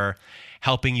whoever,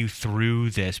 helping you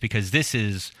through this? Because this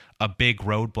is a big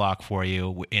roadblock for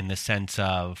you in the sense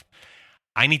of,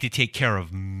 I need to take care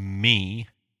of me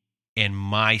and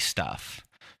my stuff.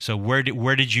 So where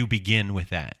did you begin with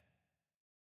that?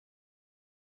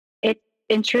 It's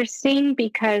interesting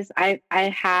because I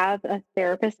have a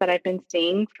therapist that I've been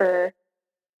seeing for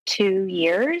 2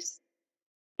 years,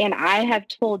 and I have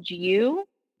told you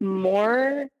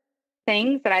more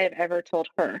things that I have ever told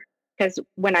her. Because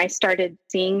when I started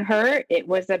seeing her, it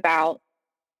was about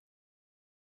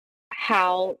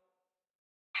how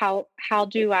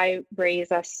do I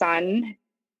raise a son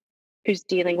who's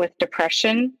dealing with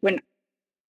depression when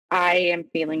I am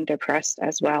feeling depressed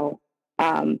as well.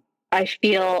 I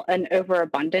feel an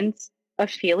overabundance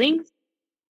of feelings,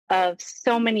 of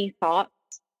so many thoughts,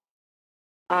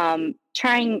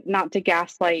 trying not to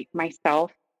gaslight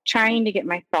myself, trying to get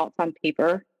my thoughts on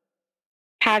paper,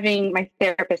 having my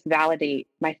therapist validate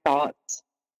my thoughts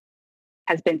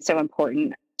has been so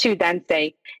important to then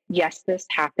say, yes, this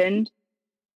happened.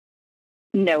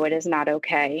 No, it is not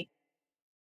okay.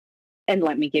 And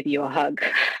let me give you a hug,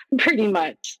 pretty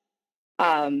much.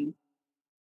 And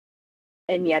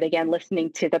yet again,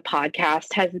 listening to the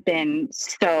podcast has been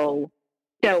so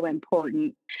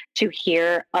important to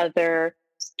hear other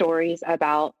stories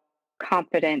about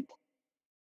confident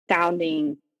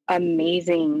sounding,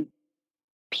 amazing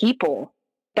people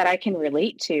that I can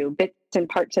relate to, bits and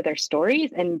parts of their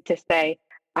stories, and to say,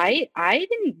 I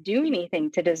didn't do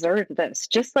anything to deserve this,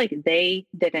 just like they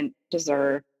didn't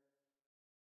deserve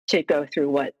to go through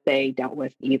what they dealt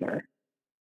with either.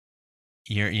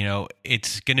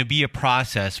 It's going to be a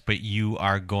process, but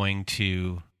you're going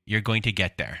to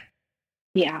get there.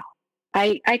 Yeah,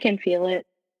 I can feel it.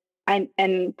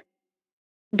 And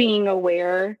being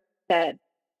aware that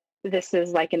this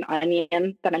is like an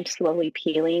onion that I'm slowly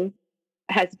peeling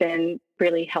has been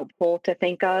really helpful to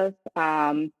think of.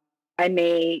 I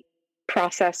may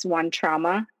process one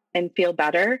trauma and feel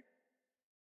better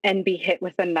and be hit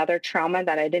with another trauma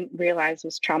that I didn't realize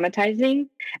was traumatizing.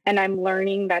 And I'm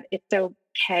learning that it's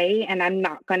okay and I'm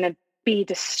not going to be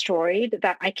destroyed,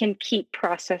 that I can keep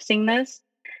processing this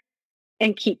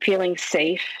and keep feeling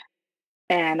safe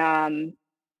and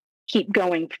keep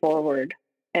going forward.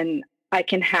 And I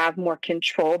can have more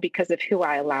control because of who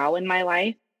I allow in my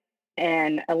life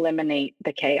and eliminate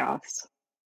the chaos.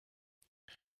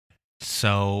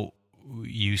 So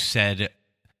you said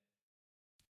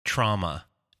trauma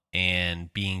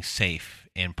and being safe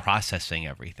and processing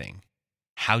everything.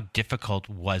 How difficult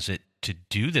was it to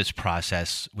do this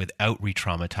process without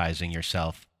re-traumatizing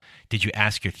yourself? Did you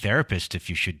ask your therapist if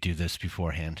you should do this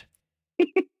beforehand?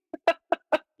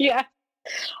 Yeah.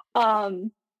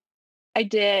 I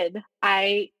did.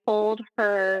 I told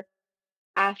her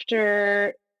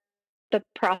after the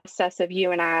process of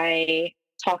you and I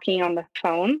talking on the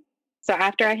phone. So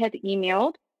after I had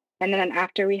emailed, and then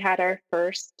after we had our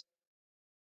first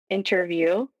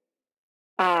interview,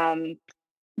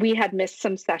 we had missed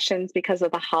some sessions because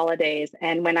of the holidays.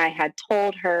 And when I had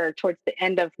told her towards the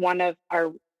end of one of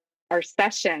our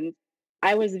sessions,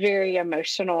 I was very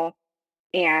emotional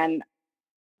and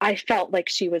I felt like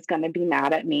she was going to be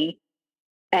mad at me.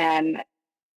 And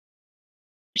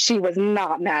she was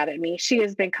not mad at me. She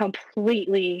has been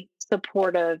completely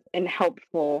supportive and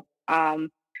helpful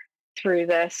through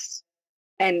this.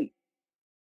 And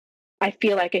I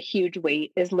feel like a huge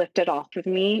weight is lifted off of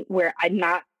me where I'm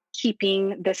not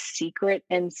keeping the secret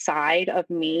inside of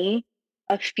me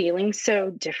of feeling so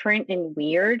different and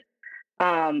weird.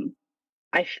 Um,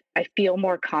 I feel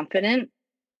more confident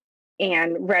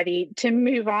and ready to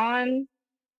move on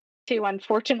to,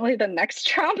 unfortunately, the next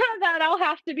trauma that I'll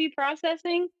have to be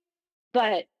processing.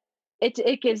 But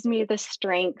it gives me the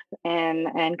strength and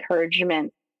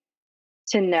encouragement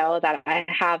to know that I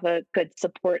have a good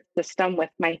support system with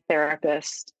my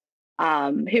therapist,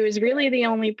 who is really the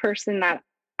only person that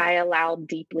I allow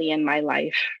deeply in my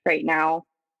life right now.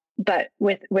 But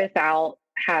without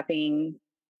having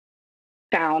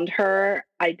found her,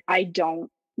 I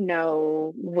don't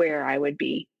know where I would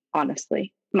be,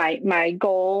 honestly. My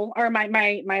goal, or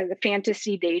my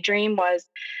fantasy daydream was,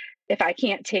 if I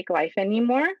can't take life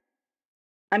anymore,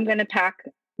 I'm going to pack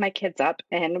my kids up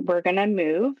and we're going to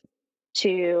move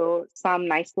to some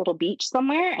nice little beach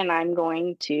somewhere, and I'm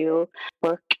going to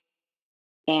work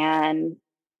and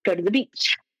go to the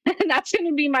beach. And that's going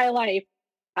to be my life.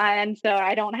 And so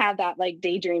I don't have that like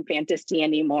daydream fantasy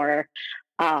anymore,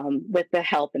 with the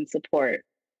help and support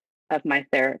of my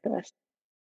therapist.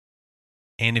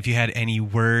 And if you had any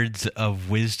words of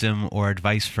wisdom or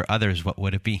advice for others, what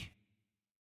would it be?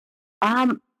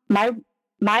 My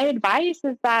advice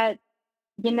is that,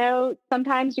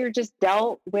 sometimes you're just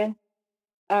dealt with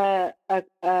a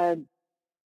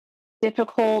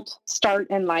difficult start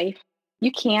in life.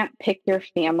 You can't pick your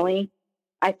family.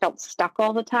 I felt stuck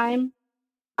all the time.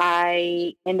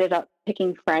 I ended up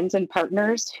picking friends and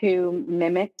partners who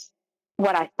mimicked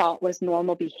what I thought was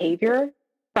normal behavior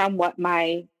from what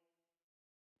my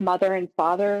mother and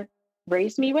father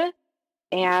raised me with.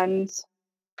 And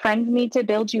friends need to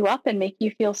build you up and make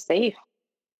you feel safe.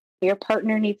 Your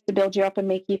partner needs to build you up and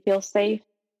make you feel safe.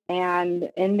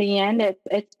 And in the end,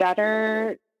 it's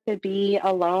better to be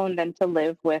alone than to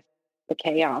live with the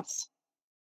chaos.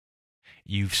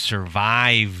 You've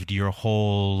survived your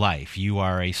whole life. You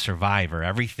are a survivor.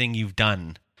 Everything you've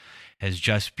done has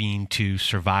just been to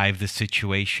survive the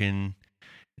situation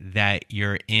that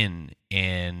you're in.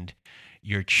 And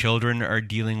your children are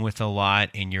dealing with a lot,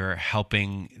 and you're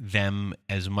helping them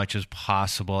as much as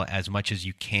possible, as much as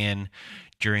you can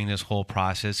during this whole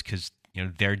process, because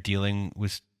they're dealing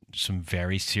with some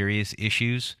very serious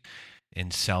issues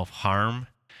and self-harm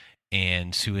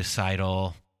and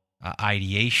suicidal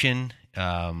ideation,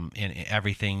 and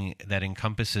everything that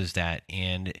encompasses that.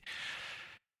 And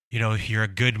you're a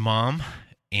good mom,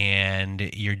 and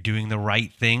you're doing the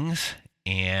right things,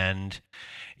 and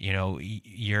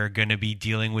you're going to be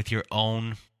dealing with your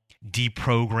own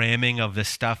deprogramming of the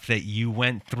stuff that you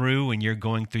went through, and you're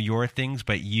going through your things,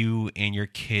 but you and your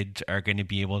kids are going to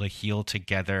be able to heal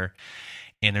together.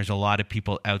 And there's a lot of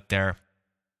people out there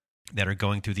that are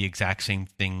going through the exact same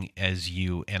thing as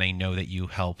you. And I know that you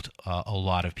helped a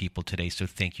lot of people today. So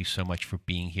thank you so much for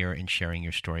being here and sharing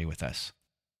your story with us.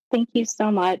 Thank you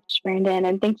so much, Brandon.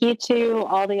 And thank you to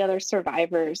all the other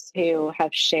survivors who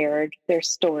have shared their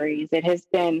stories. It has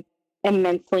been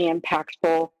immensely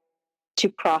impactful to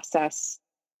process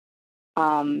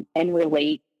and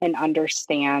relate and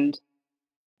understand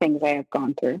things I have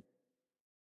gone through.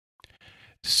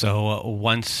 So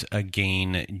once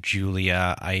again,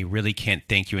 Julia, I really can't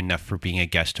thank you enough for being a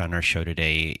guest on our show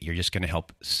today. You're just going to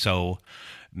help so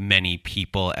many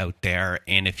people out there.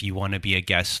 And if you want to be a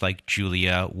guest like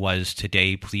Julia was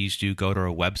today, please do go to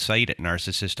our website at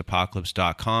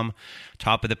narcissistapocalypse.com.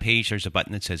 Top of the page, there's a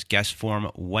button that says guest form.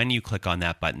 When you click on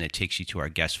that button, it takes you to our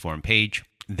guest form page.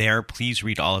 There, please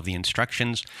read all of the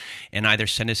instructions and either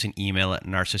send us an email at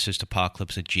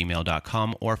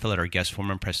narcissistapocalypse@gmail.com or fill out our guest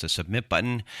form and press the submit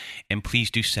button. And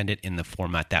please do send it in the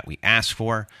format that we ask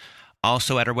for.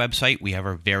 Also at our website, we have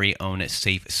our very own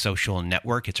Safe Social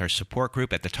Network. It's our support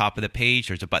group. At the top of the page,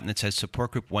 there's a button that says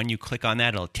support group. When you click on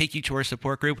that, it'll take you to our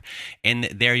support group. And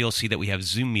there you'll see that we have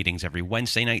Zoom meetings every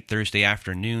Wednesday night, Thursday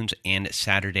afternoons, and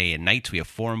Saturday nights. We have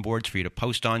forum boards for you to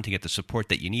post on to get the support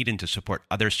that you need and to support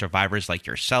other survivors like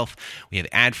yourself. We have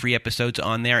ad-free episodes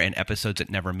on there and episodes that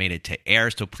never made it to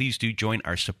air. So please do join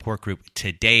our support group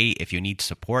today if you need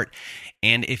support.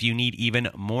 And if you need even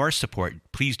more support,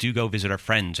 please do go visit our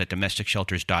friends at Domestic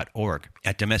domesticshelters.org.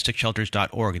 At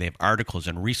domesticshelters.org, they have articles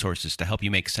and resources to help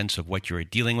you make sense of what you are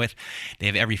dealing with. They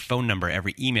have every phone number,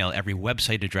 every email, every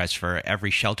website address for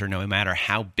every shelter, no matter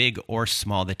how big or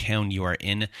small the town you are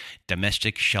in.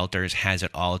 Domestic Shelters has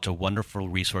it all. It's a wonderful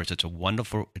resource. It's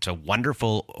a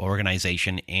wonderful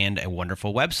organization and a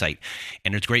wonderful website.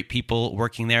 And there's great people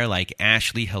working there like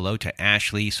Ashley. Hello to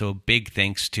Ashley. So big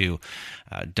thanks to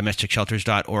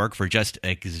domesticshelters.org for just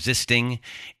existing.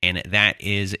 And that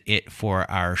is it for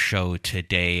our show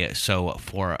today. So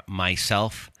for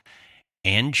myself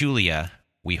and Julia,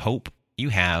 we hope you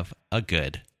have a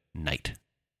good night.